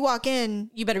 If you walk in,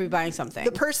 You better be buying something.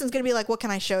 the person's going to be like, what can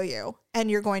I show you? And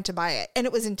you're going to buy it. And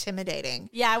it was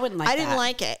intimidating. Yeah, I wouldn't like I that. didn't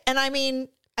like it. And I mean,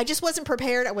 I just wasn't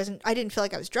prepared. I didn't feel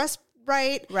like I was dressed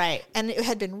right. Right. And it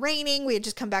had been raining. We had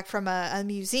just come back from a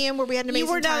museum where we had an amazing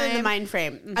You were down in the time. mind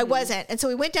frame. Mhm. I wasn't. And so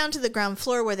we went down to the ground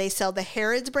floor where they sell the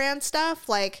Harrods brand stuff.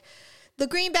 Like the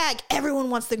green bag.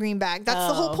 Everyone wants the green bag. That's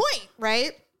the whole point,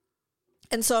 right?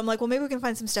 And so I'm like, well, maybe we can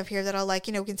find some stuff here that I'll like,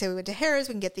 we can say we went to Harrods,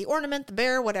 we can get the ornament, the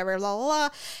bear, whatever, la, la, la.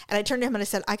 And I turned to him and I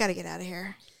said, I got to get out of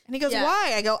here. And he goes, Yeah.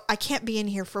 why? I go, I can't be in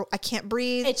here I can't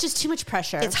breathe. It's just too much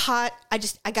pressure. It's hot. I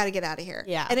got to get out of here.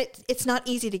 Yeah. And it's not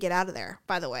easy to get out of there,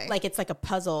 by the way. like it's like a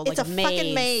puzzle. It's like a maze.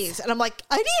 fucking maze. And I'm like,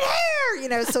 I need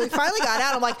hair, So we finally got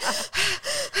out. I'm like,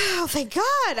 oh, thank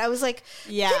God. I was like,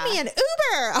 Yeah. give me an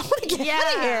Uber. I want to get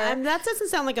out of here. And that doesn't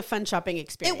sound like a fun shopping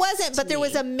experience. It wasn't, but to there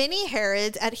was me. a mini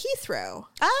Harrods at Heathrow.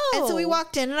 Oh. And so we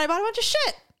walked in and I bought a bunch of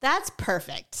shit. That's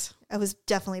perfect. It was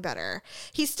definitely better.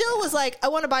 He still was like, I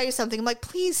want to buy you something. I'm like,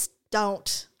 please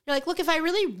don't. You're like, look, if I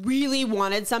really, really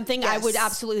wanted something, I Yes. would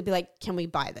absolutely be like, can we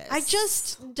buy this? I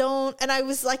just don't. And I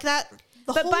was like that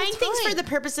the But whole buying things time. for the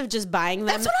purpose of just buying them,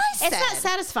 That's what I it's not said.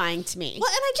 satisfying to me. Well,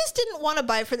 and I just didn't want to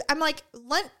buy it for. I'm like,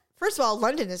 first of all,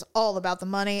 London is all about the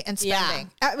money and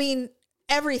spending. I mean,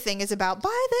 everything is about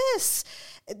buy this.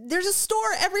 There's a store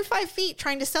every 5 feet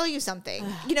trying to sell you something.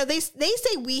 They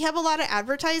say we have a lot of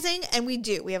advertising, and we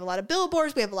do. We have a lot of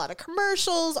billboards, we have a lot of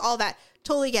commercials, all that.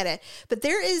 Totally get it. But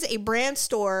there is a brand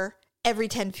store every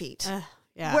 10 feet,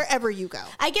 Yeah. wherever you go.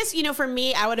 I guess, for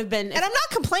me, I would have been. And I'm not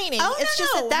complaining. Oh, it's no,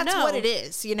 just no, that that's no. what it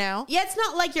is, Yeah, it's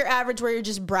not like your average where you're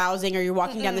just browsing or you're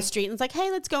walking down the street and it's like,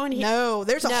 hey, let's go in here. No,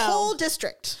 there's a No. whole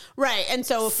district. Right. And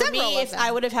so for Several me, of if them.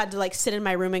 I would have had to sit in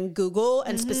my room and Google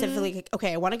and specifically, like,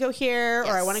 okay, I want to go here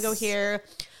or I want to go Yes. here.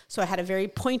 So I had a very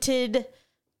pointed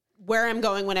where I'm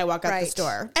going when I walk out the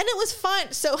store. And it was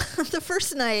fun. So the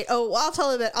first night, I'll tell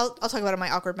a bit. I'll talk about it in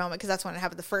my awkward moment because that's when it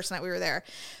happened the first night we were there.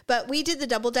 But we did the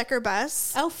double-decker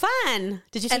bus. Oh, fun.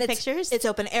 Did you take pictures? It's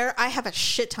open air. I have a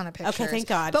shit ton of pictures. Okay, thank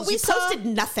God. But 'Cause we you posted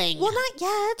nothing. Well, not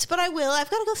yet, but I will. I've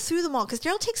got to go through them all because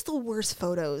Daryl takes the worst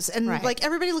photos and Right. like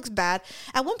everybody looks bad.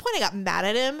 At one point, I got mad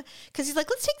at him because he's like,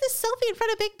 "Let's take this selfie in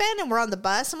front of Big Ben," and we're on the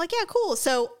bus. I'm like, "Yeah, cool."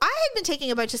 So I had been taking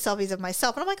a bunch of selfies of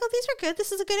myself, and I'm like, "Oh, these are good.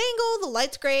 This is a good angle. The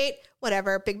light's great.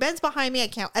 Whatever. Big Ben's behind me. I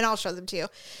can't, and I'll show them to you."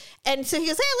 And so he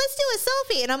goes, "Hey, let's do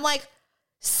a selfie," and I'm like,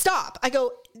 "Stop." I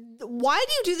go, "Why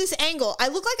do you do this angle? I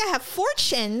look like I have 4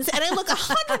 chins and I look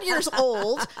 100 years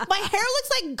old. My hair looks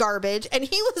like garbage." And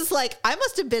he was like, I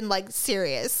must have been like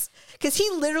serious because he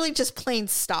literally just plain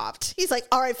stopped. He's like,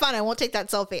 "All right, fine. I won't take that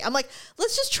selfie." I'm like,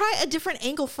 let's just try a different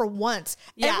angle for once.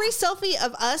 Yeah. Every selfie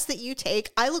of us that you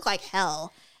take, I look like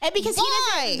hell. And because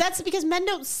Why? that's because men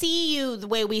don't see you the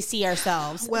way we see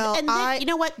ourselves. Well, and you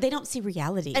know what? They don't see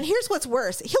reality. And here's what's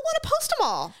worse. He'll want to post them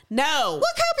all. no.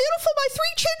 Look how beautiful my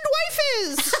 3-chinned wife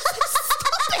is.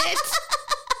 Stop it.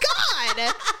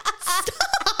 God.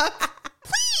 Stop.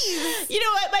 Please. You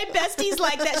know what? My bestie's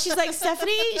like that. She's like,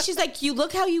 Stephanie, she's like, you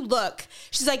look how you look.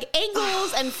 She's like,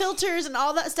 angles and filters and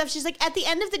all that stuff. She's like, at the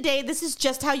end of the day, this is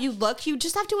just how you look. You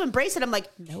just have to embrace it. I'm like,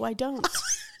 no, I don't.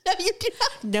 No, you do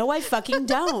not. No, I fucking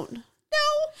don't. No.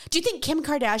 Do you think Kim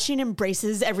Kardashian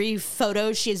embraces every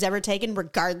photo she has ever taken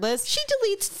regardless? She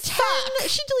deletes 10.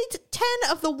 She deletes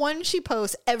 10 of the one she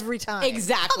posts every time.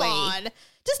 Exactly. Come on.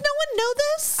 Does no one know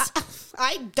this?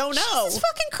 I don't know. Jesus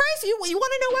fucking Christ. You want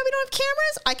to know why we don't have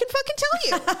cameras? I can fucking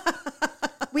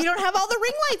tell you. We don't have all the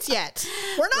ring lights yet.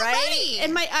 We're not ready.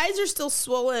 And my eyes are still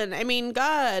swollen. I mean,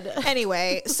 God.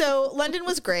 Anyway, so London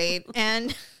was great.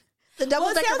 And the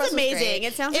double-decker sounds bus was amazing. great.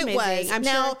 It sounds amazing. I'm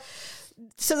now, sure.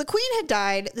 So the Queen had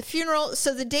died. The funeral.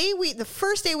 So the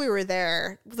first day we were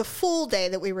there, the full day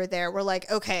that we were there, we're like,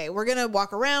 okay, we're gonna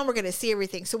walk around. We're gonna see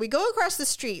everything. So we go across the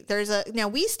street.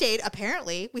 We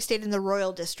stayed in the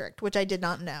Royal District, which I did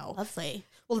not know. Lovely.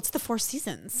 Well, it's the Four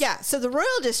Seasons. Yeah. So the Royal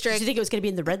Did District. you think it was going to be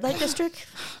in the red light district?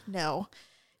 No,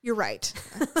 you're right.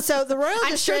 So the Royal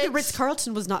I'm District. sure the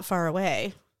Ritz-Carlton was not far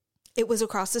away. It was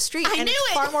across the street. I and knew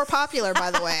it's it. far more popular,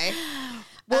 by the way.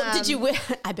 Well, did you?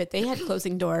 I bet they had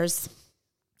closing doors.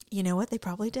 You know what? They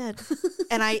probably did.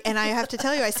 And I have to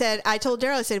tell you, I told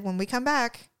Daryl, I said, when we come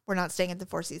back, we're not staying at the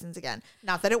Four Seasons again.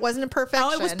 Not that it wasn't a perfection.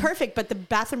 Oh, it was perfect, but the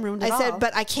bathroom ruined it I said, all.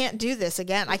 but I can't do this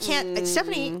again. I can't.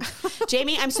 Stephanie,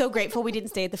 Jamie, I'm so grateful we didn't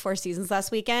stay at the Four Seasons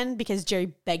last weekend because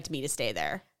Jerry begged me to stay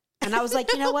there. And I was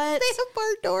like, you know what? they have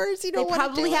barn doors. You don't They want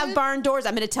probably to do have it. barn doors.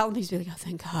 I'm going to tell him. He's going to be like, oh,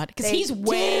 thank God. Because They he's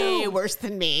way do. worse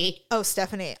than me. Oh,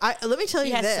 Stephanie, let me tell He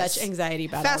you has this. such anxiety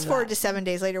about Fast all of forward that. to 7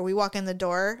 days later, we walk in the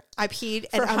door. I peed.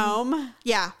 For and home?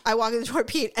 Yeah, I walk in the door,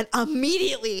 peed, and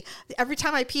immediately, every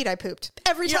time I peed, I pooped.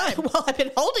 Every time. Well, I've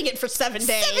been holding it for 7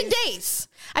 days. 7 days.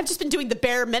 I've just been doing the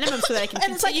bare minimum so that I can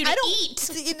And it's like, continue I to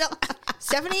don't eat. You know,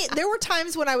 Stephanie, there were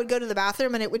times when I would go to the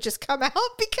bathroom and it would just come out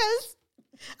because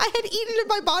I had eaten and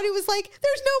my body was like,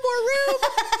 there's no more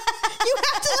room. You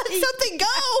have to let something go.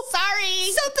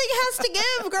 Sorry. Something has to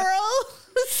give, girl.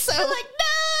 So You're like,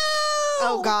 no.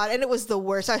 oh God. And it was the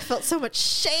worst. I felt so much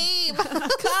shame. It's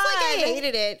like I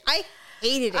hated it. I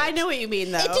hated it. I know what you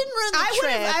mean, though. It didn't ruin the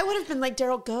trip. I would have been like,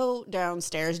 Daryl, go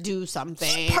downstairs, do something.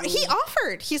 He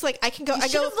offered. He's like, I can go. You I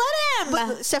should go. have let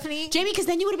him. But Stephanie, Jamie, because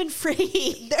then you would have been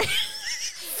free.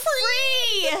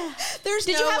 Free. there's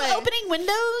Did no you have way. opening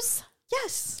windows?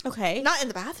 Yes. Okay. Not in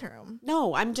the bathroom.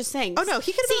 No, I'm just saying. Oh, no,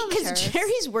 he could have been on the because terrace.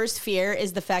 Jerry's worst fear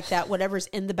is the fact that whatever's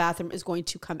in the bathroom is going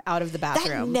to come out of the That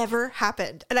bathroom. never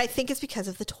happened. And I think it's because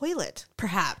of the toilet.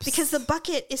 Perhaps. Because the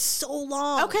bucket is so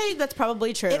long. Okay, that's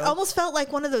probably true. It almost felt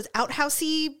like one of those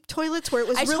outhousey toilets where it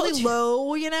was I told really you.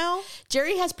 low, you know?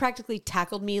 Jerry has practically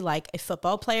tackled me like a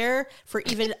football player for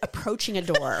even approaching a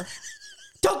door.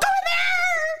 Don't go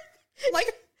in there!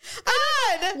 Like,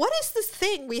 what is this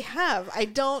thing we have? I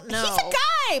don't know. He's a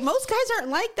guy. Most guys aren't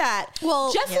like that.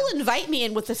 Well, Jeff yeah. will invite me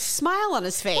in with a smile on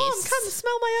his face. Oh, come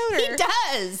smell my odor. He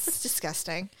does. It's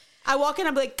disgusting. I walk in,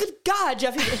 I'm like, good God,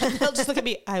 Jeff. And he'll just look at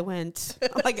me. I went.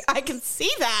 I'm like, I can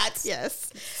see that.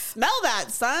 Yes. Smell that,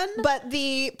 son. But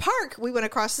the park, we went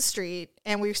across the street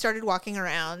and we started walking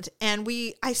around and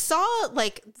I saw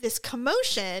like this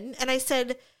commotion and I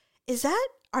said,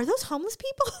 are those homeless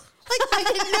people? Like, I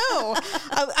didn't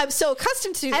know. I'm so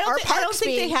accustomed to our parks I don't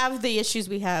think being, they have the issues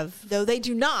we have. though they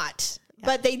do not.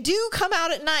 But they do come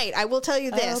out at night. I will tell you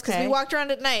this because okay. we walked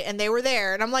around at night and they were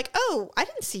there. And I'm like, oh, I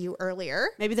didn't see you earlier.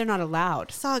 Maybe they're not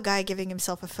allowed. Saw a guy giving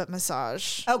himself a foot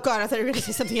massage. Oh God, I thought you were going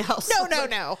to say something else.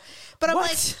 No. But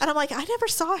What? I'm like, I never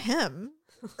saw him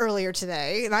earlier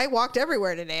today, and I walked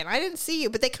everywhere today, and I didn't see you.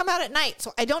 But they come out at night,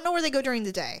 so I don't know where they go during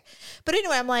the day. But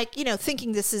anyway, I'm like,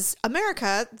 thinking this is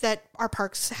America, that our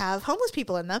parks have homeless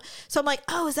people in them. So I'm like,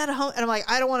 oh, is that a home? And I'm like,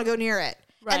 I don't want to go near it.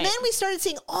 Right. And then we started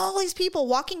seeing all these people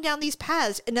walking down these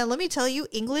paths. And now let me tell you,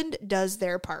 England does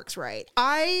their parks right.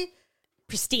 I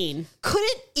Pristine.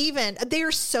 couldn't even. They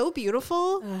are so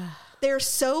beautiful. They're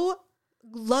so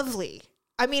lovely.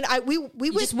 I mean, we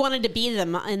You just wanted to be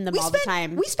them in them all the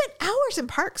time. We spent hours in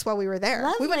parks while we were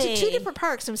there. We went to 2 Lovely. different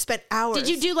parks and spent hours. Did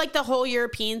you do like the whole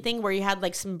European thing where you had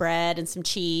like some bread and some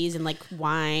cheese and like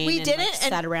wine? We and, didn't, Like, and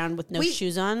sat around with no we-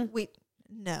 shoes on.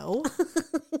 No,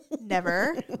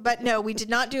 never. But no, we did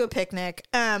not do a picnic.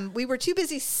 We were too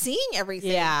busy seeing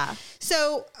everything. Yeah.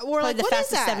 So we're Probably like, the what is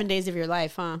fastest that? 7 days of your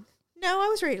life, huh? No, I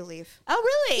was ready to leave. Oh,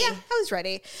 really? Yeah, I was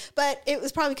ready, but it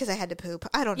was probably because I had to poop.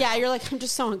 I don't know. Yeah, you're like, I'm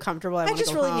just so uncomfortable. I I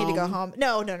just really need to go home.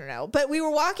 No. But we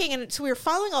were walking, and so we were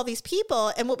following all these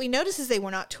people, and what we noticed is they were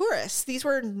not tourists. These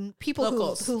were people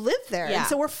Locals. who lived there. Yeah. And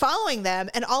so we're following them,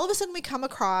 and all of a sudden we come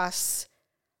across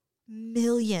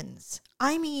millions.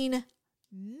 I mean,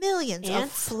 millions of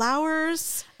Ants?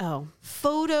 flowers, Oh.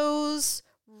 photos,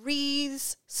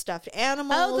 wreaths, stuffed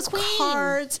animals, Queen.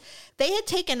 cards. They had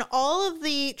taken all of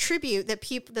the tribute that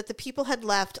the people had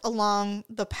left along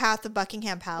the path of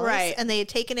Buckingham Palace, Right. and they had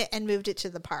taken it and moved it to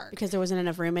the park. Because there wasn't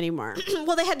enough room anymore.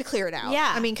 Well, they had to clear it out.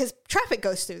 Yeah. I mean, because traffic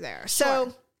goes through there.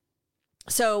 Sure.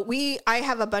 So I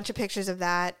have a bunch of pictures of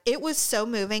that. It was so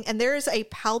moving, and there is a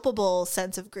palpable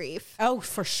sense of grief. Oh,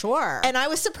 for sure. And I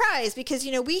was surprised because,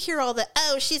 we hear all the,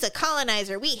 oh, she's a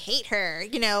colonizer, we hate her,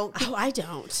 oh, I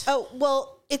don't. Oh,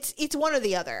 well, it's one or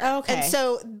the other. Okay. And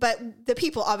so, but the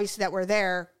people obviously that were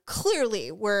there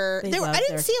clearly were, They there. I loved didn't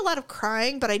their- see a lot of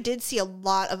crying, but I did see a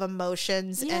lot of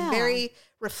emotions Yeah. and very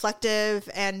reflective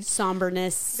and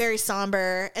Somberness. very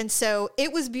somber. And so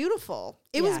it was beautiful.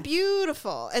 It was Yeah.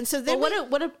 beautiful. And so then Well,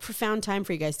 what a profound time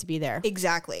for you guys to be there.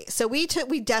 exactly. So we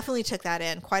definitely took that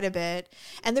in quite a bit.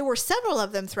 And there were several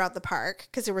of them throughout the park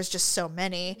because there was just so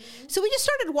many. So we just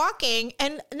started walking,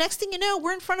 and next thing you know,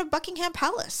 we're in front of Buckingham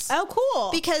Palace. Oh,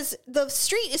 cool. Because the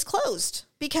street is closed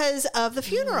because of the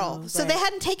funeral. So they right.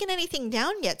 hadn't taken anything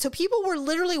down yet. So people were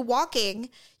literally walking.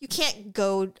 You can't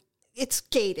go, it's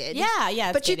gated. yeah,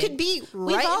 it's But you gated. could be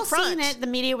We've right all in front. seen it. The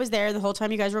media was there the whole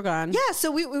time you guys were gone. Yeah,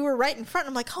 so we were right in front.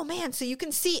 I'm like, oh man, so you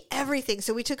can see everything.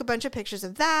 So we took a bunch of pictures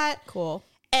of that. Cool.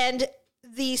 And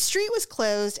the street was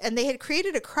closed and they had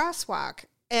created a crosswalk.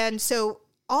 And so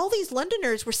all these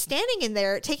Londoners were standing in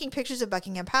there taking pictures of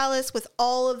Buckingham Palace with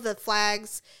all of the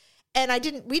flags. And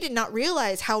we did not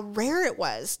realize how rare it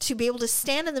was to be able to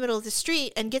stand in the middle of the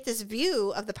street and get this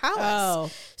view of the palace.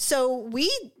 Oh. So we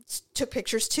took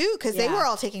pictures too, because they Yeah. were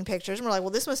all taking pictures. And we're like, well,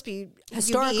 this must be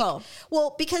Historical. unique.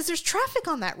 Well, because there's traffic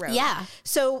on that road. Yeah.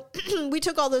 So we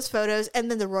took all those photos, and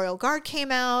then the Royal Guard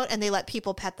came out and they let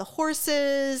people pet the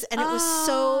horses, and it was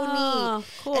so neat.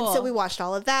 Cool. And so we watched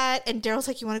all of that. And Daryl's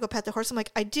like, you want to go pet the horse? I'm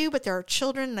like, I do, but there are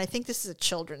children, and I think this is a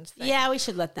children's thing. Yeah, we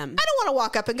should let them. I don't want to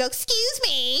walk up and go, excuse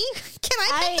me, can I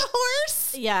pet the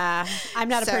horse? Yeah, I'm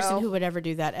not a So- person who would ever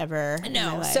do that ever. in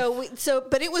my life.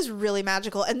 But it was really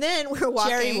magical. And then we were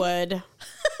walking. Jerry would.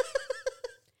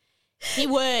 He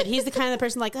would. He's the kind of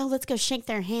person like, oh, let's go shake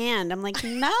their hand. I'm like,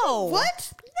 no.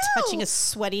 What? No. Touching a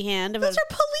sweaty hand of Those a. are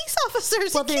police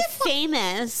officers. Well, You they're can't-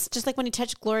 famous. Just like when he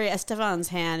touched Gloria Estefan's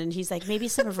hand, and he's like, maybe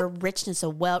some of her richness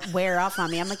will wear off on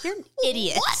me. I'm like, you're an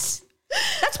idiot. What?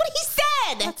 That's what he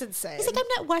said. That's insane. He's like, I'm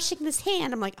not washing this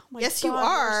hand. I'm like, oh my god. Yes, you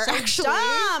are, you're so actually.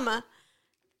 dumb.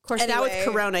 Of course, now with Anyway.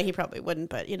 Corona, he probably wouldn't,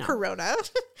 but you know. Corona.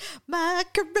 My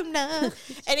Corona.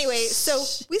 Anyway, so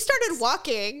we started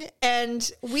walking,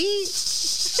 and we...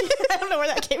 I don't know where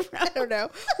that came from. I don't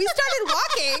know. We started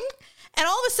walking, and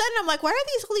all of a sudden I'm like, why are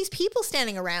all these people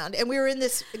standing around? And we were in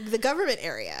the government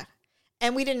area,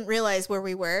 and we didn't realize where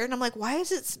we were. And I'm like, why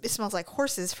is it smells like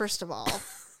horses, first of all?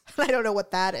 I don't know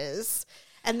what that is.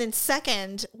 And then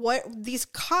second, what these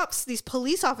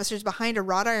police officers behind a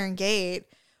wrought iron gate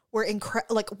were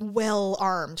well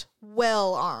armed.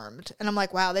 And I'm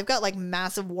like, wow, they've got like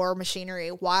massive war machinery.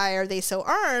 Why are they so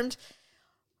armed?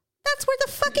 That's where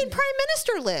the fucking prime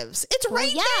minister lives. It's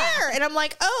right there. And I'm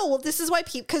like, oh, well, this is why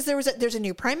people, because there's a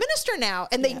new prime minister now,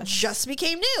 and they just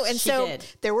became new. And She so did.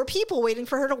 there were people waiting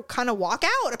for her to kind of walk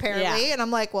out, apparently. Yeah. And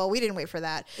I'm like, well, we didn't wait for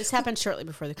that. This happened shortly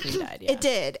before the Queen died. Yeah. It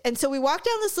did. And so we walked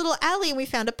down this little alley and we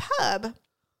found a pub.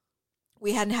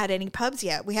 We hadn't had any pubs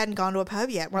yet. We hadn't gone to a pub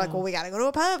yet. We're like, well, we got to go to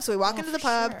a pub. So we walk into the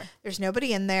pub. sure. There's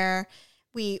nobody in there.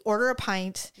 We order a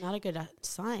pint. Not a good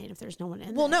sign if there's no one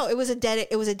in Well, there. no, it was a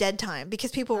dead time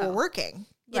because people were working.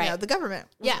 You know, Right. the government.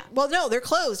 Yeah. Well, no, they're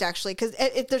closed actually because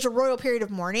there's a royal period of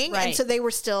mourning, and Right. so they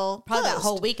were still Probably that closed.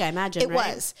 whole week, I imagine. It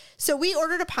right? was. So we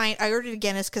ordered a pint. I ordered a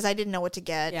Guinness because I didn't know what to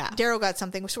get. Yeah. Daryl got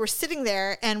something. So we're sitting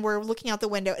there and we're looking out the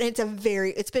window, and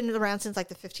it's been around since like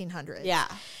the 1500s. Yeah.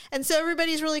 And so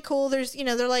everybody's really cool. There's,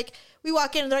 they're like, we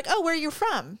walk in and they're like, oh, where are you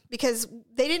from? Because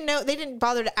they didn't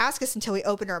bother to ask us until we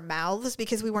opened our mouths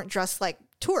because we weren't dressed like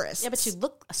tourists. Yeah, but you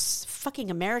look as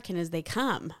fucking American as they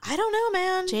come. I don't know,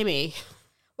 man. Jamie,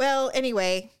 Well,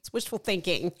 anyway. it's wishful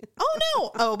thinking. Oh,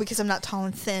 no. Oh, because I'm not tall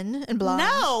and thin and blonde.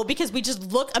 No, because we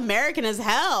just look American as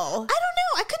hell. I don't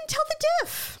know. I couldn't tell the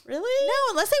diff. Really? No,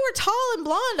 unless they were tall and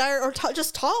blonde or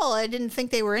just tall. I didn't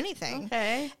think they were anything.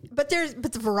 Okay. But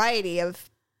the variety of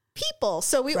people.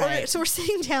 So we ordered. Right. So we're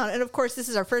sitting down, and of course, this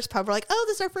is our first pub. We're like, oh,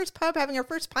 this is our first pub, having our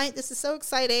first pint. This is so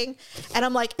exciting. And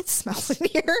I'm like, it smells in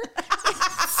here. It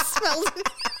smells.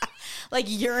 Like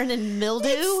urine and mildew?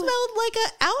 It smelled like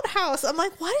an outhouse. I'm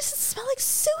like, why does it smell like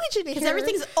sewage in here? Because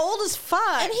everything's old as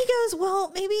fuck. And he goes,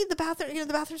 well, maybe the bathroom.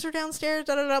 The bathrooms are downstairs.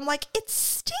 Da, da, da. I'm like, it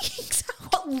stinks.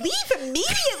 Well, leave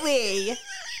immediately.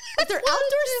 Is there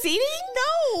outdoor seating?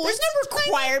 No, There's it's no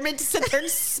requirement to sit there and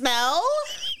smell.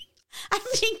 I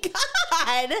mean, God.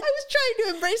 I was trying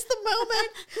to embrace the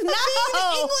moment of No.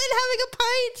 being in England having a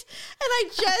pint, and I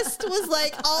just was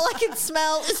like, all I can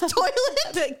smell is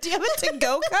toilet. Do you have a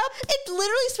to-go cup? It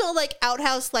literally smelled like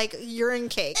outhouse, like urine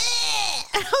cake.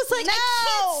 And I was like, I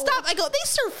can't No. stop. I go, they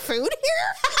serve food here?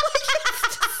 Like,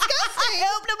 it's disgusting. I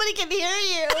hope nobody can hear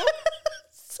you.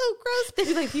 So gross. They'd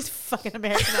be like, these fucking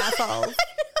American assholes.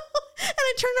 And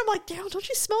I turned, I'm like, Daryl, don't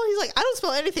you smell it? He's like, I don't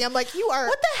smell anything. I'm like, you are.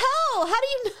 What the hell? How do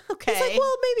you know? Okay. He's like,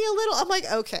 well, maybe a little. I'm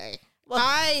like, okay.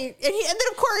 And then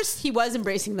of course, he was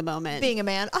embracing the moment. being a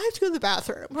man, I have to go to the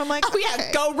bathroom. I'm like, Oh, yeah,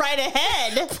 okay. go right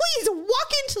ahead. Please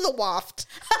walk into the waft.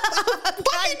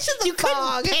 Walk into the You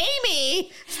fog. couldn't pay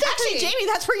me. Actually, me. Jamie,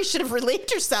 that's where you should have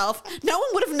relieved yourself. No one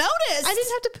would have noticed. I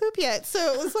didn't have to poop yet,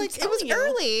 so it was like it was telling you.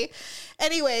 early.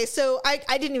 Anyway, so I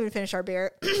didn't even finish our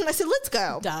beer. I said, let's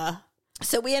go. Duh.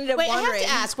 So we ended up Wait, I wandering. have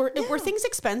to ask, were things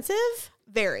expensive?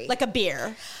 Very. Like a beer? I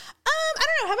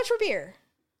don't know. How much for beer?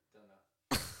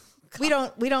 We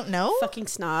don't know. Fucking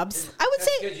snobs. I would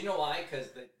say Because you know why? Because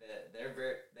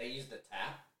they use the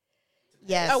tap.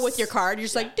 yes. Oh, with your card, you're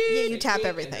just like, dude. Yeah, you They tap pay, and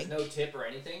everything. There's no tip or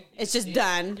anything. It's just Yeah.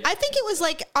 done. Yeah. I think it was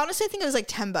like, honestly, I think it was like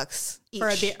 $10 each. For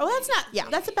a beer. Oh, that's not, Yeah.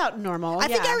 that's about normal. I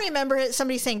think yeah. I remember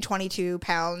somebody saying 22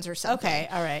 pounds or something. Okay,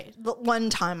 all right. But one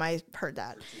time I heard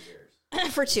that. 2 beers.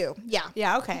 For 2. Yeah.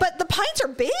 Yeah, okay. But the pints are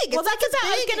big. well, It's that's like about, I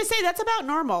was big. going to say, that's about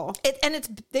normal.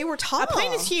 They were tall. A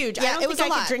pint is huge. Yeah, I don't it was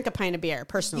think a I lot. could drink a pint of beer,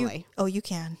 personally. You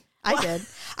can. I did.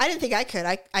 I didn't think I could.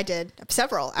 I did.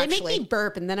 Several, They actually. make me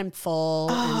burp, and then I'm full.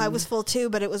 Oh, I was full too,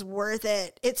 but it was worth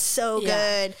it. It's so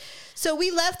Yeah. good. So we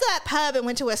left that pub and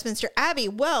went to Westminster Abbey.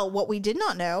 Well, what we did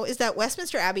not know is that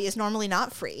Westminster Abbey is normally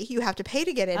not free. You have to pay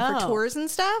to get in for Oh. tours and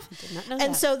stuff. did not know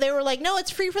And that. so they were like, no,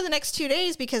 it's free for the next 2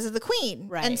 days because of the Queen.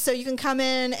 Right. And so you can come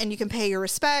in and you can pay your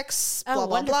respects, blah, Oh,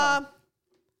 blah, wonderful. blah.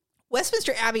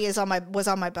 Westminster Abbey was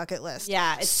on my bucket list.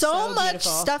 Yeah, it's so so much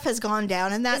beautiful. stuff has gone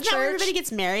down in that Isn't that where church. everybody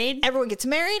gets married? Everyone gets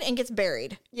married and gets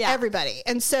buried. Yeah. Everybody.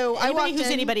 And so I Anybody walked who's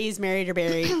in. anybody's married or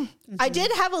buried. I did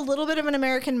have a little bit of an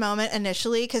American moment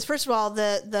initially because first of all,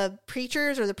 the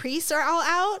preachers or the priests are all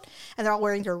out and they're all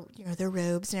wearing their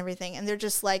robes and everything, and they're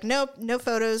just like, nope, no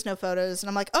photos, no photos. And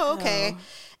I'm like, oh, okay.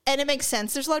 And it makes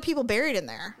sense. There's a lot of people buried in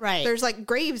there. Right. There's like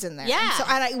graves in there. Yeah.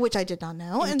 And so which I did not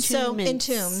know. And so in Entombments.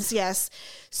 tombs, yes.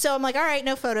 So I'm like, all right,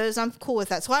 no photos. I'm cool with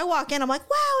that. So I walk in. I'm like,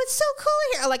 wow, it's so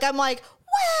cool here. Like I'm like,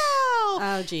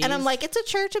 wow. Oh, geez. And I'm like, it's a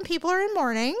church and people are in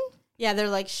mourning. Yeah, they're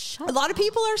like, shut A lot of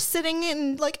people are sitting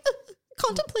in like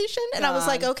contemplation, and I was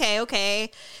like,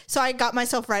 okay. So I got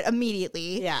myself right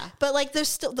immediately. Yeah. But like, there's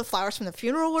still the flowers from the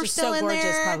funeral were Just still so in gorgeous,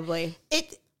 there. probably.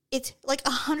 It's like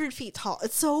 100 feet tall.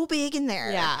 It's so big in there.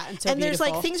 Yeah, and so there's like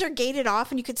beautiful. things are gated off,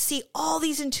 and you could see all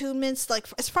these entombments. Like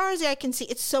as far as I can see,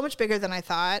 it's so much bigger than I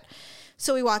thought.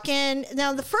 So we walk in.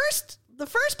 Now the first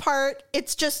part,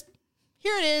 it's just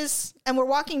here it is, and we're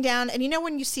walking down. And you know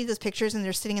when you see those pictures and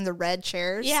they're sitting in the red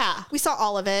chairs? Yeah. we saw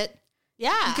all of it.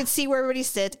 Yeah. You can see where everybody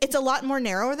sits. It's a lot more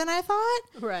narrower than I thought.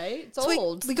 Right. It's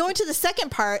So we go into the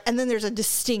second part, and then there's a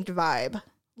distinct vibe,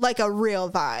 like a real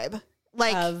vibe.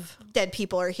 Like Of- dead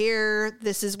people are here.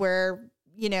 This is where,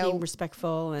 being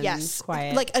respectful and yes,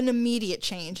 quiet. like an immediate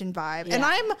change in vibe. And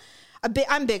Yeah.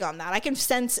 I'm big on that. I can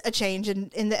sense a change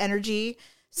in the energy.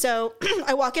 So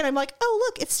I walk in, I'm like, oh,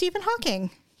 look, it's Stephen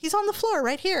Hawking. He's on the floor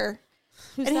right here.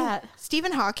 Who's And that?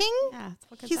 Stephen Hawking? Yeah.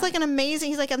 Look at He's that. like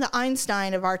he's like the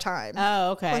Einstein of our time.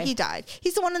 Oh, okay. Well, he died.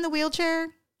 He's the one in the wheelchair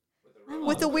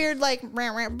with the weird, like, you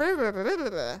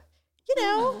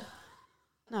know,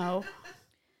 No.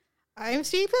 I'm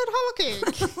Stephen Hawking.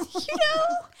 You know?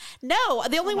 No,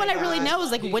 the only one I really know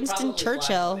is like He's Winston probably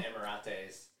Churchill. flying with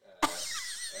Emirates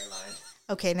airline.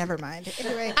 Okay, never mind.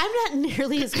 Anyway. I'm not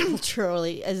nearly as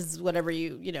culturally as whatever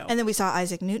you know. And then we saw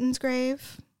Isaac Newton's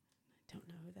grave. don't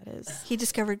know who that is. He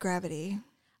discovered gravity.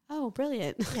 Oh,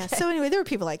 brilliant. Yeah. So anyway, there were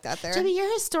people like that there. Jimmy, you're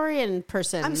a historian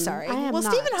person. I'm sorry. I am Well,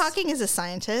 not. Stephen Hawking is a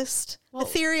scientist. The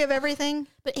theory of everything.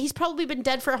 But he's probably been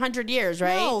dead for 100 years,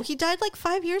 right? No, he died like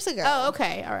 5 years ago. Oh,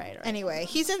 okay. All right. Anyway,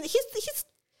 he's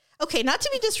okay, not to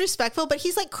be disrespectful, but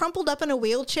he's like crumpled up in a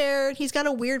wheelchair. He's got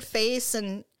a weird face,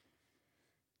 and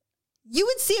you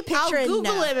would see a picture I'll and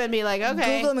Google know. him and be like,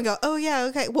 okay. Google him and go, oh yeah,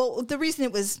 okay. Well, the reason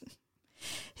it was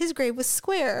his grave was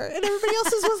square and everybody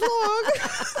else's was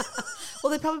long. Well,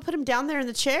 they probably put him down there in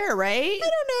the chair, right? I don't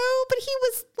know, but he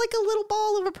was like a little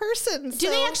ball of a person. Do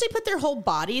they actually put their whole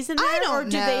bodies in there, I don't or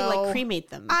do they know. like cremate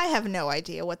them? I have no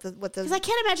idea what the Because I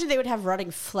can't imagine they would have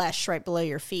rotting flesh right below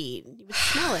your feet. You would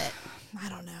smell it. I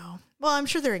don't know. Well, I'm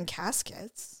sure they're in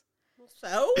caskets.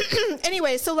 So?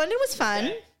 Anyway, so London was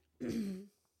fun. Okay.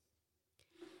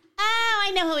 Oh,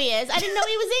 I know who he is. I didn't know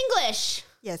he was English.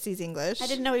 Yes, he's English. I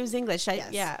didn't know he was English.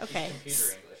 Yes. Yeah, okay.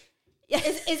 Computer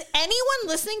English. Is anyone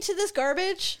listening to this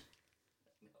garbage?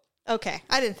 Okay,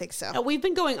 I didn't think so. We've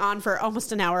been going on for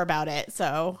almost an hour about it,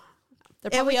 so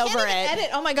they're And we probably can't over even it. edit.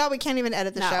 Oh my god, we can't even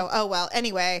edit the No. show. Oh well.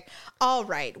 Anyway, all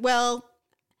right. Well,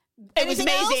 It was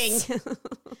anything amazing. else?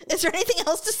 Is there anything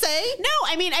else to say? No,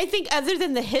 I mean, I think other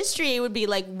than the history, it would be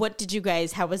like, what did you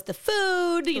guys? How was the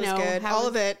food? You It was know, good. how All was-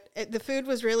 of it. The food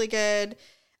was really good.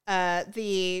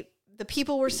 The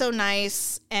people were so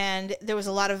nice, and there was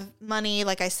a lot of money.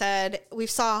 Like I said, we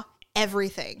saw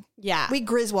everything. Yeah, We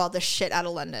Griswold the shit out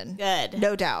of London. good.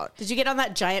 No doubt. Did you get on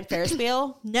that giant Ferris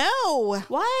wheel? No.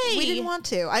 Why? We didn't want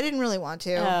to. I didn't really want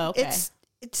to. Oh, okay.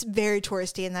 It's very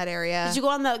touristy in that area. Did you go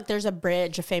on there's a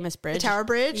bridge, a famous bridge? The Tower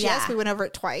Bridge? Yeah. Yes, we went over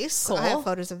it twice. Cool. I have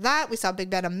photos of that. We saw Big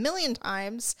Ben 1,000,000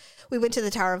 times. We went to the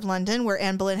Tower of London where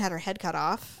Anne Boleyn had her head cut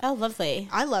off. Oh, lovely.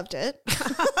 I loved it.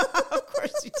 Of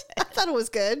course you did. I thought it was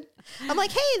good. I'm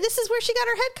like, hey, this is where she got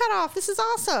her head cut off. This is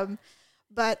awesome.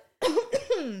 But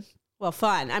Well,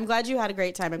 fun. I'm glad you had a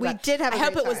great time. We did have a I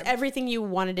hope great it was time. everything you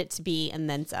wanted it to be and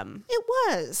then some. it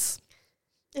was.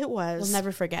 It was. You'll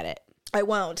never forget it. I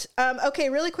won't. Okay,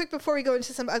 really quick before we go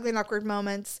into some ugly and awkward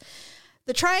moments.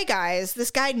 The Try Guys,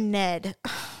 this guy, Ned.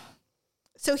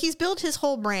 So he's built his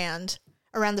whole brand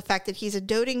around the fact that he's a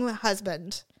doting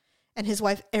husband and his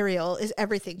wife Ariel is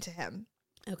everything to him.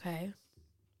 Okay.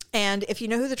 And if you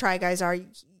know who the Try Guys are,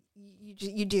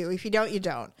 you do. If you don't, you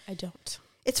don't. I don't.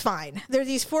 It's fine. They're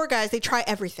these 4 guys. They try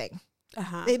everything.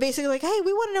 Uh-huh. They basically like, hey,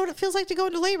 we want to know what it feels like to go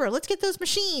into labor. Let's get those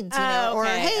machines, you know? Or,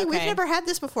 hey, we've never had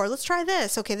this before. Let's try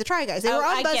this. Okay, the Try Guys. They were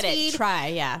on BuzzFeed. I get it. Try,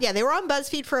 yeah. Yeah, they were on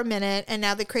BuzzFeed for a minute, and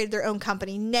now they created their own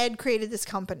company. Ned created this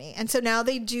company. And so now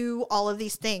they do all of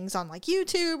these things on like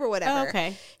YouTube or whatever. Oh,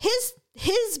 okay.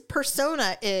 His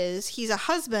persona is he's a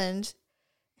husband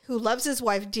who loves his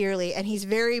wife dearly, and he's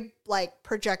very like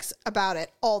projects about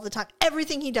it all the time.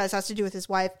 Everything he does has to do with his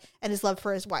wife and his love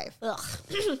for his wife. Ugh.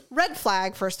 Red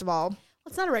flag, first of all. Well,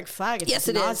 it's not a red flag. It's Yes, just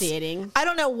it is. nauseating. I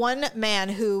don't know one man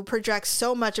who projects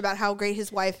so much about how great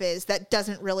his wife is that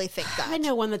doesn't really think that. I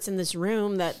know one that's in this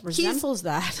room that resembles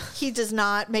that. He does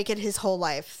not make it his whole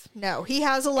life. No, he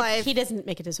has a life. He doesn't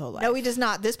make it his whole life. No, he does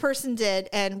not. This person did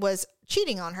and was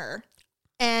cheating on her.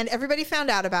 And everybody found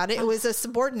out about it. It was a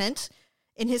subordinate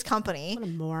in his company. What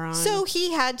a moron. So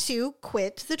he had to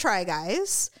quit the Try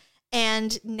Guys.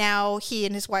 And now he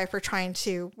and his wife are trying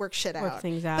to work shit out. Work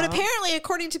things out. But apparently,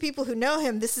 according to people who know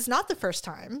him, this is not the first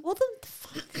time. Well,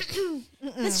 then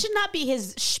this should not be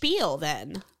his spiel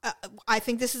then. I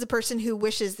think this is a person who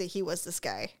wishes that he was this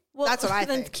guy. Well, That's what I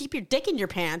then think. keep your dick in your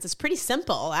pants. It's pretty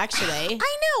simple, actually.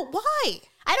 I know. Why?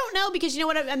 I don't know, because you know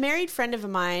what? A married friend of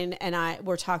mine and I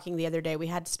were talking the other day. We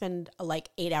had to spend like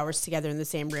 8 hours together in the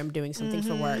same room doing something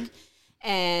for work.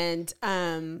 And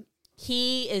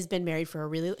he has been married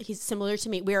for he's similar to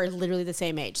me. We are literally the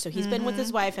same age. So he's been with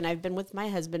his wife and I've been with my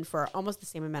husband for almost the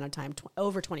same amount of time,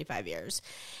 over 25 years.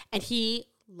 And he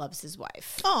loves his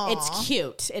wife. Aw. It's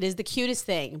cute. It is the cutest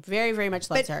thing. Very, very much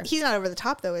loves But her. he's not over the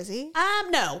top, though, is he?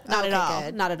 No, not Okay, at all.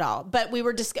 good. Not at all. But we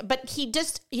were but he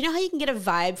just, you know how you can get a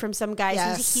vibe from some guys?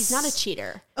 Yes. He's not a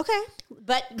cheater. Okay.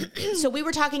 But so we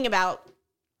were talking about,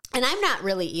 and I'm not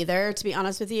really either, to be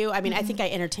honest with you. I mean, I think I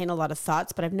entertain a lot of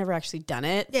thoughts, but I've never actually done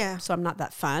it. Yeah. So I'm not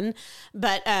that fun.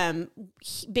 But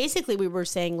basically we were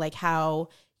saying like how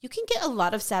you can get a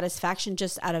lot of satisfaction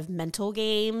just out of mental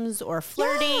games or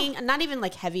flirting. And not even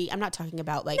like heavy. I'm not talking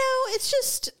about like, No, it's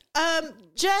just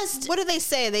what do they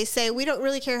say? They say we don't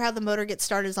really care how the motor gets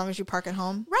started as long as you park at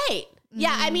home. right.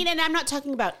 Yeah, I mean, and I'm not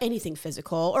talking about anything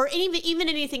physical or even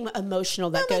anything emotional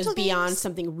that goes mental beyond games.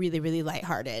 something really, really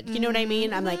lighthearted. You know what I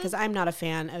mean? I'm like, because I'm not a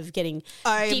fan of getting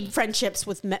deep friendships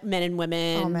with men and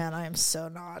women. Oh man, I am so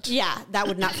not. Yeah, that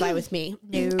would not fly with me.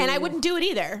 And I wouldn't do it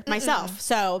either myself.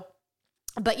 So,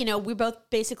 but you know, we both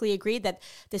basically agreed that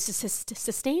this has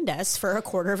sustained us for a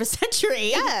quarter of a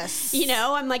century. Yes. You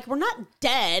know, I'm like, we're not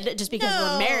dead just because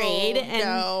we're married. And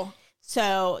no.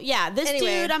 so, yeah, this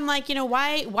Anyway. dude, I'm like, you know,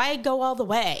 why go all the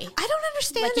way? I don't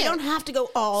understand Like, it. you don't have to go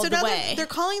all so the now way. they're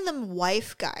calling them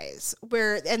wife guys,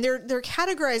 and they're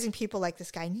categorizing people like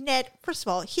this guy Ned. First of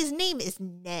all, his name is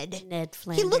Ned. Ned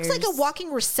He looks like a Flanders.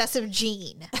 walking recessive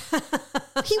gene.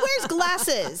 He wears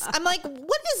glasses. I'm like,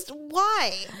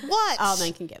 why? What? All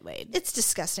men can get laid. It's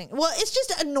disgusting. Well, it's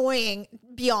just annoying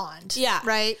beyond. Yeah.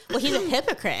 Right? Well, he's a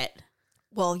hypocrite.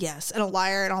 Well, yes, and a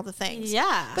liar and all the things.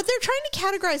 Yeah. But they're trying to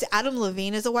categorize Adam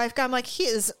Levine as a wife guy. I'm like,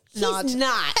 he's not.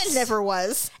 And never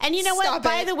was. And you know what? Stop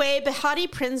By it. the way, Behati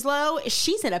Prinsloo,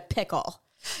 she's in a pickle.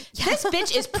 This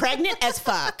bitch is pregnant as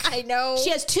fuck. I know. She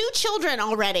has 2 children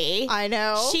already. I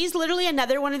know. She's literally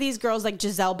another one of these girls like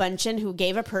Giselle Bundchen who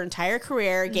gave up her entire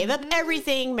career, gave up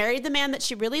everything, married the man that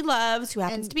she really loves, who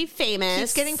happens to be famous.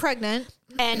 keeps getting pregnant.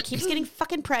 And keeps getting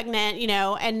fucking pregnant, you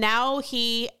know, and now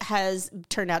he has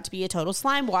turned out to be a total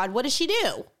slime wad. What does she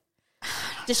do?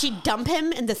 Does she dump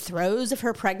him in the throes of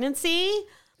her pregnancy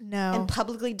No. and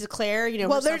publicly declare, you know,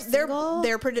 Well, herself single?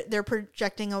 they're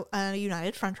projecting a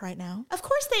united front right now. Of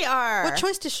course they are. What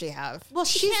choice does she have? Well,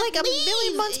 she she's can't like a leave.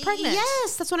 million months pregnant.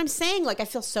 Yes, that's what I'm saying. Like, I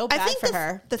feel so bad I think for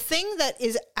her. the thing that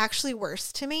is actually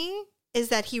worse to me is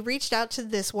that he reached out to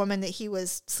this woman that he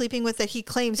was sleeping with that he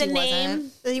claims The he name?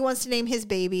 wasn't. That he wants to name his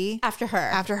baby After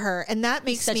her. and that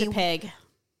makes Such me a pig.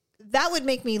 that would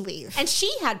make me leave. And she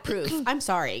had proof. I'm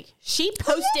sorry. She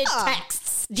posted Yeah.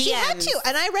 texts, DMs. She had to,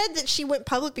 and I read that she went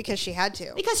public because she had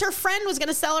to. Because her friend was going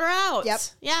to sell her out. Yep.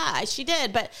 Yeah, she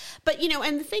did. But you know,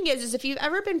 and the thing is if you've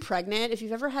ever been pregnant, if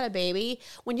you've ever had a baby,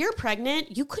 when you're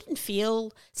pregnant, you couldn't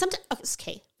feel sometimes.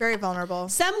 Okay. Very vulnerable.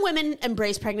 Some women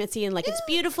embrace pregnancy and like it's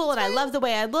beautiful and I love the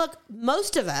way I look.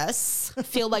 Most of us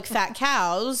feel like fat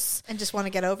cows And just want to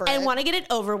get over and it. want to get it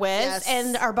over with. Yes.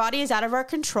 And our body is out of our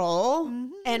control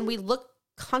and we look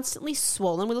constantly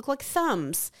swollen. We look like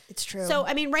thumbs. It's true. So,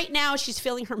 I mean, right now she's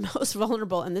feeling her most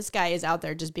vulnerable and this guy is out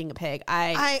there just being a pig.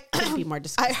 I couldn't be more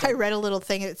disgusted. I read a little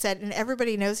thing and it said, and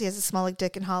everybody knows he has the smallest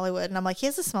dick in Hollywood. And I'm like, he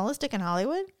has the smallest dick in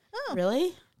Hollywood? Oh,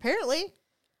 Really? apparently.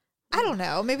 I don't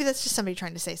know. Maybe that's just somebody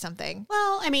trying to say something.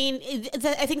 Well, I mean,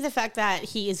 I think the fact that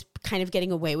he is kind of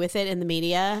getting away with it in the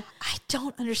media. I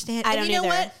don't understand. I And don't you know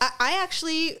either. what?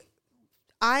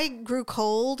 I grew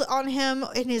cold on him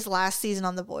in his last season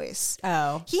on The Voice.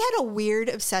 Oh. He had a weird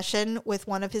obsession with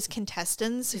one of his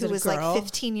contestants who it a was girl? like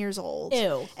 15 years old.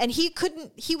 Ew. And he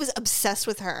was obsessed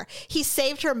with her. He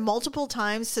saved her multiple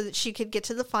times so that she could get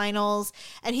to the finals.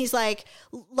 And he's like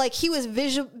he was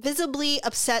visibly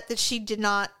upset that she did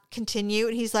not continue.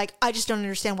 And he's like, I just don't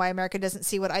understand why America doesn't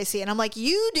see what I see. And I'm like,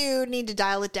 you do need to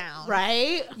dial it down.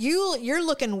 Right? You're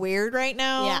looking weird right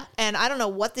now. Yeah. And I don't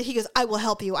know he goes, I will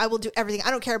help you. I will do everything.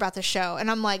 I don't care about the show.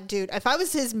 And I'm like, dude, if I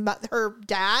was her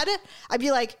dad, I'd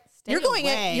be like, Stay you're going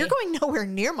away. you're going nowhere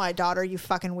near my daughter, you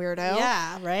fucking weirdo.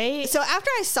 Yeah, right? So after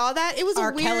I saw that, it was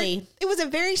R. a weird, Kelly. it was a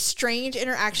very strange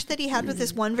interaction that he had with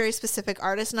this one very specific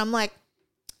artist. And I'm like,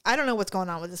 I don't know what's going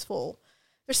on with this fool.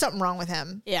 There's something wrong with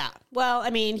him. Yeah. Well, I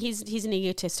mean, he's an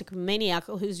egotistic maniac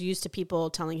who's used to people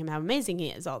telling him how amazing he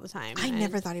is all the time. I And-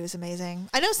 never thought he was amazing.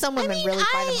 I know some women I mean, really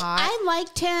find him hot. I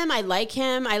liked him. I like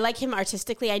him. I like him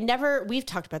artistically. We've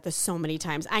talked about this so many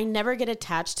times. I never get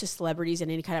attached to celebrities in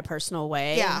any kind of personal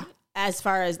way. Yeah. As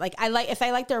far as if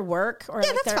I like their work or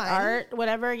like that's their fine. art,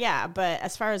 whatever. Yeah. But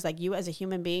as far as like you as a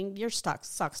human being, your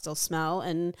socks still smell.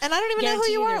 And I don't even know who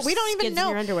guarantee you are. there's We don't even skids in know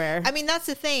your underwear. I mean, that's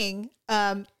the thing.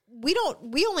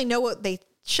 We only know what they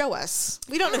show us.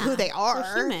 We don't know who they are.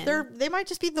 they're human. They might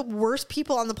just be the worst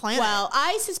people on the planet. Well,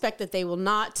 I suspect that they will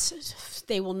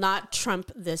not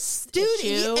trump this dude,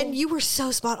 issue. and you were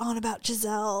so spot on about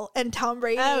Giselle and Tom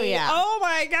Brady. Oh, yeah. Oh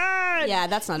my god. Yeah,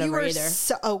 that's not you over were either.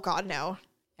 oh god, no.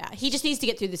 Yeah, he just needs to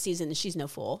get through the season, and she's no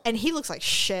fool. And he looks like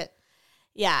shit.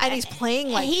 Yeah, And he's playing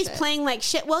like he's shit. playing like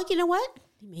shit. Well, you know what?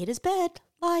 He made his bed.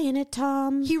 Lie in it,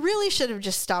 Tom. He really should have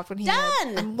just stopped when he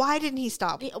Done. And why didn't he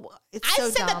stop? It's I so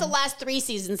said that the dumb. last 3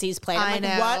 seasons he's played. I I'm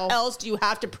like, know. what else do you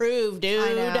have to prove, dude?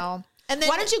 I know. And then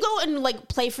Why don't you go and like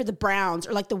play for the Browns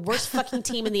or like the worst fucking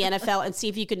team in the NFL and see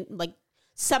if you can like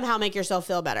somehow make yourself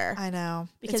feel better? I know.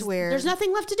 Because it's weird. there's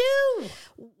nothing left to do.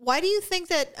 Why do you think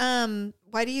that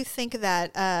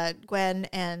Gwen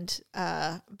and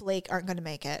Blake aren't going to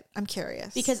make it? I'm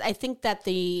curious. Because I think that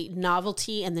the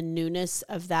novelty and the newness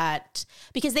of that,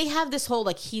 because they have this whole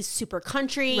like he's super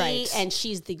country Right. and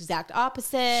she's the exact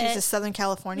opposite. she's a Southern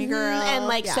California girl. And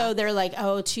like, Yeah. so they're like,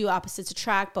 oh, two opposites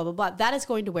attract, blah, blah, blah. That is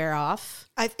going to wear off.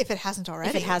 If it hasn't already.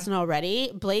 If it hasn't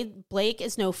already. Blake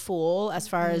is no fool as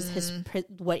far as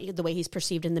the way he's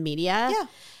perceived in the media. Yeah.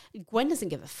 Gwen doesn't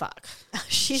give a fuck.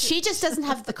 She just doesn't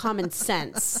have the common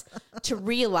sense to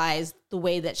realize the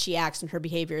way that she acts and her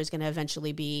behavior is going to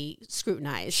eventually be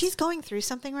scrutinized. She's going through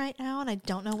something right now, and I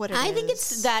don't know what it is. I think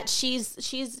it's that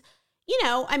she's, you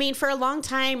know, I mean, for a long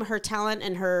time, her talent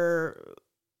and her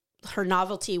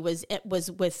novelty was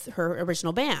with her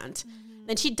original band.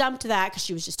 Then she dumped that because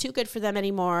she was just too good for them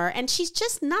anymore, and she's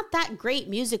just not that great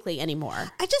musically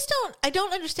anymore. I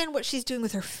don't understand what she's doing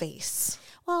with her face.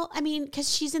 Well, I mean, because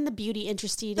she's in the beauty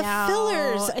industry The now.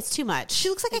 fillers. It's too much. She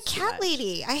looks like It's a too cat much.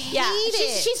 lady. I hate Yeah,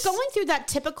 it. she's going through that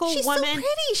typical She's woman. so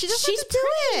pretty. She doesn't she's have to do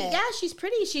pretty. it. Yeah, she's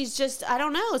pretty. She's just, I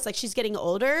don't know. It's like she's getting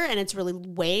older and it's really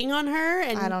weighing on her.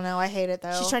 And I don't know. I hate it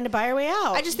though. she's trying to buy her way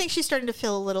out. I just think she's starting to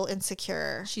feel a little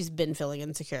insecure. she's been feeling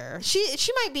insecure. She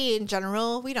might be in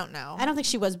general. We don't know. I don't think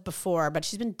she was before, but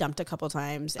she's been dumped a couple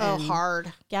times. Oh, and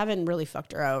hard. Gavin really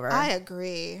fucked her over. I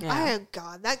agree. Yeah.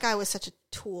 God, that guy was such a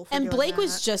tool. For and doing Blake that.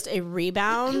 was just a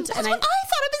rebound. That's and what I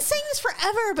thought. I've been saying this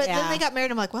forever, but then Yeah. they got married.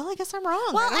 I'm like, well, I guess I'm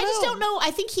wrong. well, I just don't know.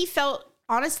 I think he felt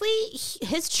honestly,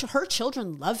 her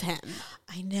children love him.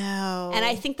 I know. And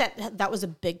I think that was a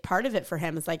big part of it for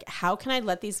him. It's like, how can I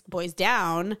let these boys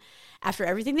down after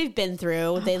everything they've been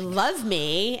through? They love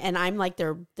me, and I'm like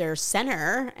their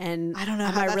center. And I don't know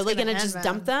Am how I that's really gonna going to end, just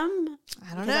dump them?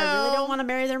 I don't Because know. I really don't want to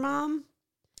marry their mom.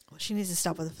 Well, she needs to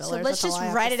stop with the fillers. So let's That's all just I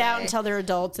have write to it out say. until they're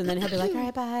adults, and then he'll be like, all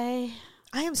right, bye.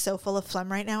 I am so full of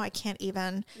phlegm right now. I can't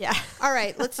even. Yeah. All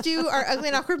right, let's do our ugly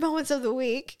and awkward moments of the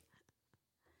week.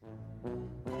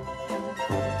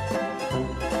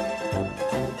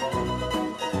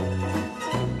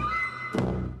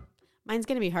 Mine's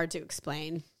going to be hard to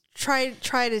explain. Try to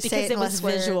say Because it in it was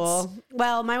less visual. words.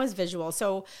 Well, mine was visual.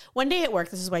 So one day at work,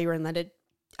 this is why you were unleaded,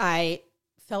 I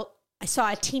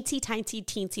saw a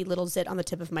teensy little zit on the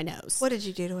tip of my nose. What did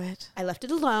you do to it? I left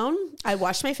it alone. I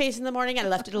washed my face in the morning and I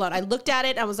left it alone. I looked at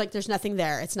it. I was like, there's nothing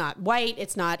there. It's not white.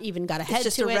 It's not even got a head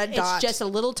just to a it. red dot. It's just a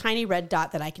little tiny red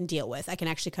dot that I can deal with. I can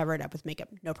actually cover it up with makeup.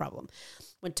 No problem.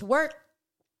 Went to work,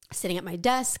 sitting at my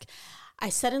desk. I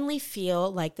suddenly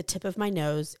feel like the tip of my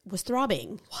nose was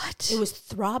throbbing. What? It was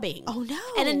throbbing. Oh, no.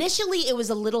 And initially it was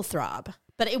a little throb,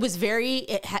 but it was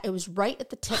it was right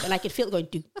at the tip, and I could feel it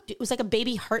going. It was like a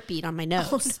baby heartbeat on my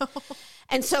nose,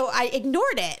 and so I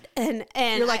ignored it. And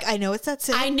you're like, I know it's that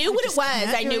soon. I knew what it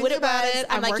was. I knew what it was.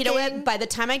 I'm like, working. you know what? By the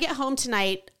time I get home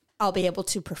tonight, I'll be able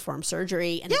to perform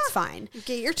surgery, and it's fine.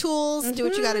 Get your tools. Do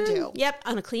what you got to do. Yep,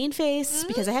 on a clean face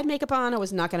because I had makeup on. I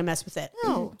was not going to mess with it.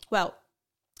 No. Well,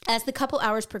 as the couple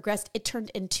hours progressed, it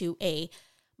turned into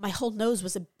my whole nose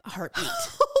was a heartbeat.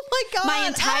 Oh my God. My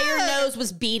entire nose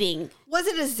was beating. Was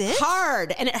it a zit?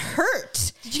 Hard, and it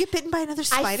hurt. Did you get bitten by another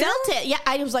spider? I felt it. Yeah,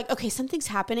 I was like, okay, something's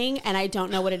happening, and I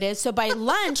don't know what it is. So by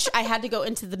lunch, I had to go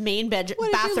into the main bathroom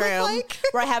like?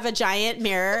 where I have a giant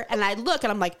mirror, and I look,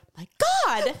 and I'm like, my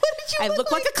God, what did you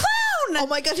look like a clown. Oh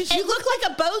my God, did you It looked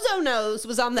like a bozo nose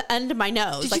was on the end of my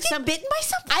nose. Did like you get bitten by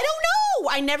something? I don't know.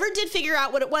 I never did figure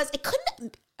out what it was. It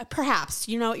couldn't. Perhaps,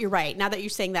 you know, you're right. Now that you're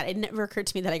saying that, it never occurred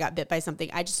to me that I got bit by something.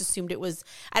 I just assumed it was,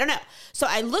 I don't know. So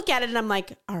I look at it and I'm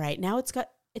like, all right, now it's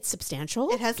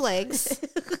substantial. It has legs.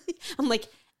 I'm like,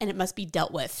 and it must be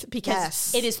dealt with because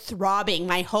Yes. it is throbbing.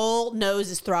 My whole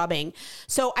nose is throbbing.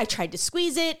 So I tried to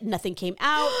squeeze it. Nothing came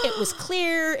out. It was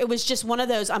clear. It was just one of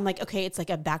those. I'm like, okay, it's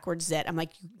like a backwards zit. I'm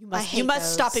like, you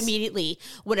must stop immediately.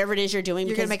 Whatever it is you're doing.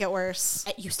 You're going to make it worse.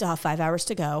 You still have 5 hours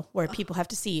to go where people have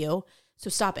to see you. So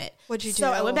stop it. What'd you do?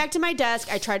 So I went back to my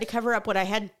desk. I tried to cover up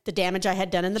the damage I had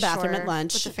done in the bathroom at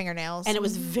lunch. With the fingernails. And it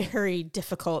was very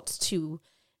difficult to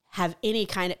have any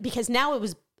kind of, because now it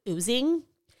was oozing.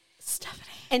 Stephanie.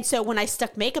 And so when I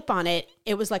stuck makeup on it,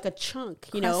 it was like a chunk,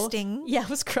 you Crusting. know? Yeah, it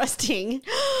was crusting.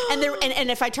 And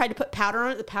if I tried to put powder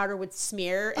on it, the powder would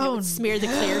smear and it would smear the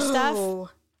clear stuff.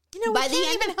 You know, we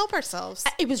can't even help ourselves.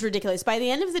 It was ridiculous. By the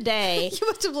end of the day, You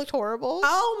must have looked horrible.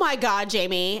 oh my God,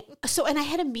 Jamie. So, and I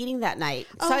had a meeting that night.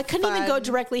 So I couldn't even go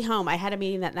directly home. I had a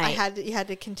meeting that night. You had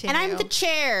to continue. And I'm the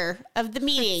chair of the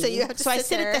meeting. So you have to I sit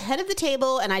sit there. at the head of the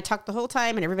table and I talk the whole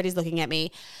time and everybody's looking at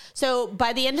me. So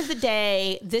by the end of the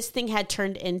day, this thing had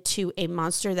turned into a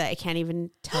monster that I can't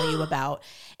even tell you about.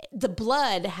 The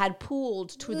blood had pooled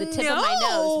to the tip of my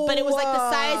nose, but it was like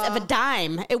the size of a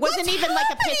dime. It wasn't What's even like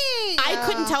a happening? I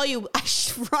couldn't tell you. I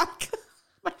shrunk.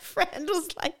 My friend was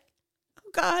like, oh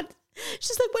God.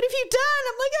 She's like, what have you done?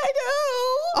 I'm like, I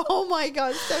know. Oh my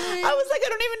God, Stephanie. I was like, I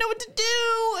don't even know what to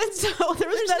do. And so there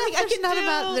was nothing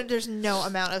I could do. There's no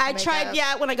amount of I makeup.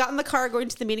 tried, when I got in the car going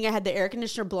to the meeting, I had the air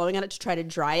conditioner blowing on it to try to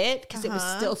dry it because it was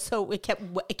still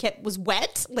was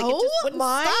wet. Like it just wouldn't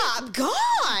stop.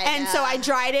 God. And so I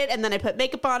dried it and then I put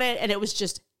makeup on it and it was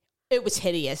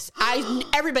hideous.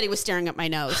 Everybody was staring at my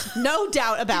nose. No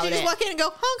doubt about Did you it. just walk in and go,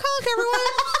 honk, honk,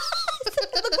 everyone?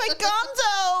 It looked like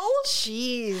Gonzo.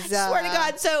 Jeez. Swear to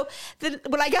God. So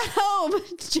when I got home,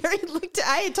 Jerry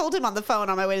I had told him on the phone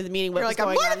on my way to the meeting what was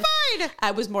going on. I'm mortified.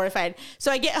 I was mortified.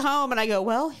 So I get home and I go,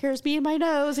 well, here's me and my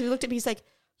nose. And he looked at me. He's like,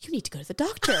 you need to go to the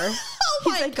doctor. Oh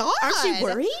He's my like, God. aren't you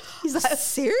worried? He's like,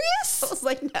 serious? I was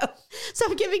like, no. So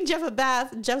I'm giving Jeff a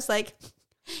bath. And Jeff's like,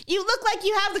 you look like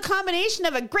you have the combination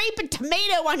of a grape and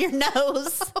tomato on your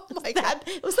nose. Oh my God.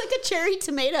 It was like a cherry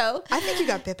tomato. I think you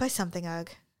got bit by something, Ugg.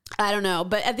 I don't know.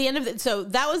 But at the end of it, so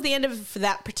that was the end of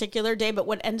that particular day. But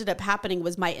what ended up happening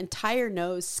was my entire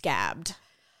nose scabbed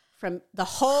from the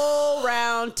whole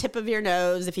round tip of your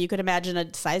nose. If you could imagine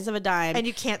a size of a dime. And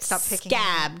you can't stop picking.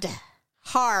 Scabbed.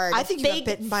 Hard. I think you got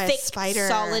bitten by a thick, spider.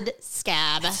 Solid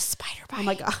scab. Spider bite. Oh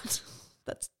my God.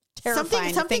 That's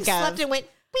terrifying. Something to think slept of. and went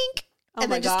wink. Oh and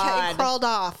my then just God. crawled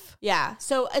off. Yeah.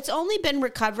 So it's only been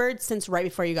recovered since right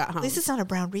before you got home. At least it's not a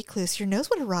brown recluse. Your nose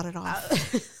would have rotted off.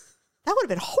 That would have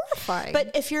been horrifying.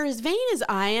 But if you're as vain as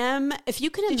I am, if you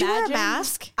can imagine. Did you wear a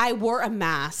mask? I wore a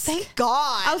mask. Thank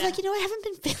God. I was like, I haven't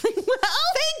been feeling well.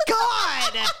 thank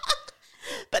God.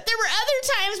 But there were other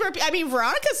times where,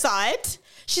 Veronica saw it.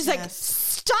 She's like,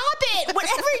 stop it.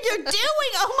 Whatever you're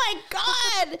doing. Oh my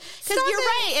God. Because you're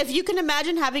right. If you can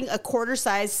imagine having a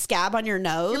quarter-sized scab on your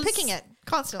nose. You're picking it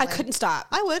constantly. I couldn't stop.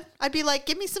 I would. I'd be like,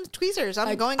 give me some tweezers.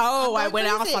 I went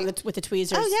off with the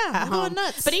tweezers. Oh, yeah. At I'm home. going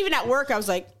nuts. But even at work, I was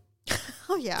like,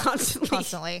 oh, yeah.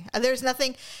 Constantly. There's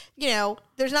nothing,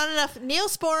 there's not enough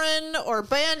Neosporin or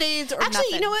Band-Aids or actually,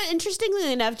 nothing. you know what?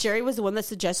 Interestingly enough, Jerry was the one that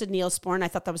suggested Neosporin. I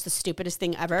thought that was the stupidest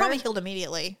thing ever. Probably healed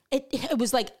immediately. It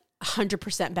was like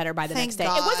 100% better by the Thank next day.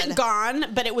 God. It wasn't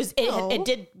gone, but No. it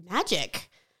did magic.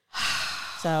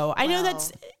 So I know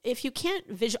that's, if you can't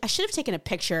I should have taken a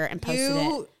picture and posted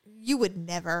it You would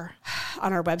never.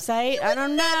 on our website. I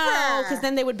don't know. never. Because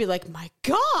then they would be like, my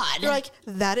God. You're like,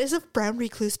 that is a brown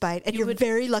recluse bite, and you're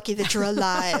very lucky that you're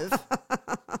alive.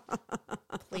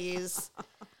 Please.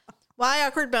 My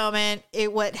awkward moment,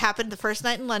 what happened the first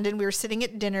night in London, we were sitting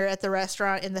at dinner at the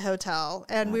restaurant in the hotel,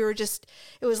 and we were it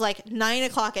was like 9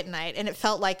 o'clock at night, and it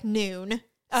felt like noon.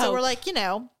 So we're like,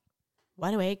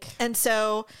 Wide awake. And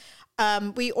so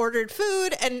we ordered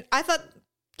food, and I thought,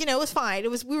 you know, it was fine.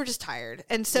 We were just tired.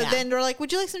 And so then they're like,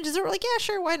 would you like some dessert? We're like, yeah,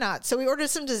 sure. Why not? So we ordered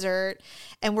some dessert,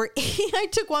 and I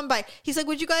took one bite. He's like,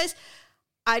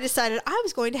 I decided I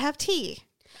was going to have tea.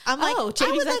 I'm like, I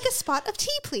would like a spot of tea,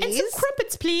 please. And some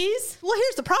crumpets, please. Well,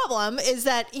 here's the problem is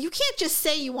that you can't just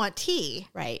say you want tea.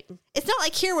 Right. It's not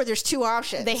like here where there's 2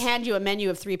 options. They hand you a menu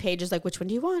of 3 pages, like, which one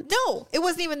do you want? No, it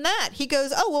wasn't even that. He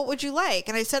goes, oh, what would you like?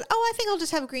 And I said, oh, I think I'll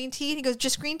just have green tea. And he goes,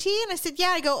 just green tea? And I said, yeah.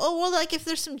 I go, oh, well, like if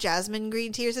there's some jasmine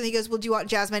green tea or something. He goes, well, do you want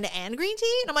jasmine and green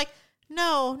tea? And I'm like,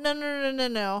 no.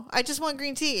 I just want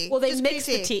green tea. Well, they just mix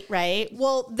the tea, right?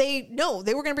 Well, they were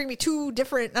going to bring me 2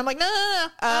 different. I'm like, no.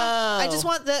 I just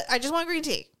want green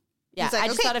tea. Yeah, like, I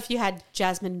just thought if you had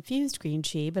jasmine infused green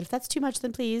tea, but if that's too much,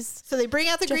 then please. So they bring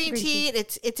out the green tea.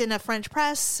 It's in a French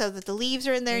press so that the leaves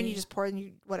are in there and you just pour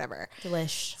in whatever.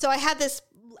 Delish. So I had this,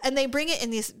 and they bring it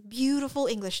in this beautiful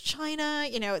English china.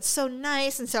 You know, it's so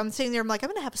nice. And so I'm sitting there. I'm like, I'm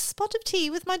going to have a spot of tea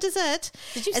with my dessert.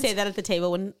 Did you say that at the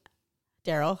table when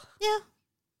Daryl? Yeah.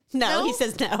 No, he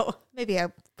says no. Maybe I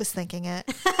was thinking it.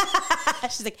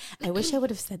 She's like, I wish I would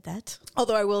have said that.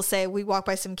 Although I will say, we walk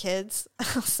by some kids.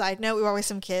 Side note, we walk by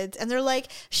some kids, and they're like,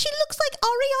 "She looks like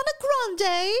Ariana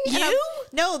Grande."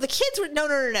 No, the kids were no,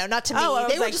 not to me.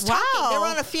 They were just talking. They were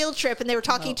on a field trip, and they were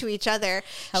talking to each other.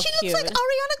 She looks like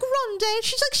Ariana Grande.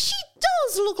 She's like, she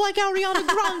does look like Ariana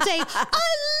Grande. I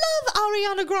love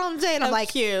Ariana Grande, and I'm like,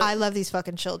 cute. I love these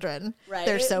fucking children. Right?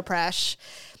 They're so fresh.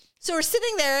 So we're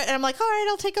sitting there, and I'm like, all right,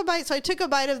 I'll take a bite. So I took a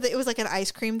bite of it was like an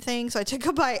ice cream thing. So I took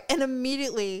a bite and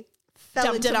immediately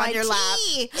fell into my your tea. lap.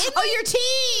 Oh, your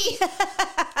tea!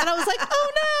 And I was like,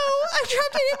 oh no, I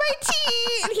dropped it in my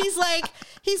tea. And he's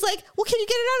like, well, can you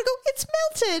get it out? I go, it's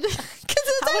melted. Because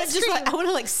it's ice cream. I would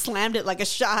have like slammed it like a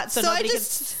shot so nobody could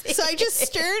see. So I just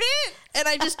stirred it, and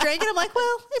I just drank it. I'm like,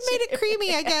 well, it made it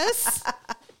creamy, I guess.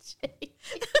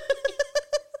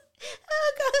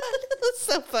 Oh, God. That's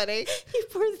so funny. You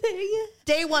poor thing.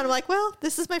 Day 1, I'm like, well,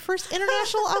 this is my first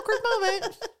international awkward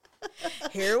moment.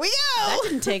 Here we go. That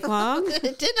didn't take long.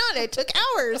 It did not. It took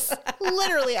hours.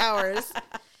 Literally hours.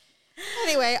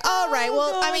 Anyway, all right.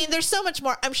 Well, God. I mean, there's so much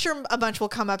more. I'm sure a bunch will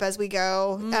come up as we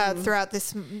go throughout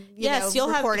this you'll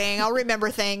recording. I'll remember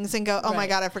things and go, oh, my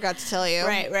God, I forgot to tell you.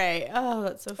 Right. Oh,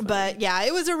 that's so funny. But, yeah,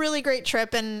 it was a really great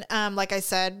trip. And like I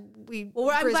said, I'm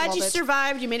glad you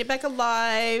survived. You made it back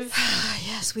alive.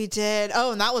 Yes, we did.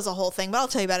 Oh, and that was a whole thing. But I'll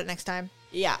tell you about it next time.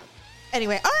 Yeah.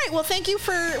 Anyway, all right. Well, thank you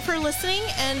for listening.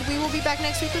 And we will be back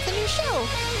next week with a new show.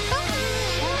 Bye.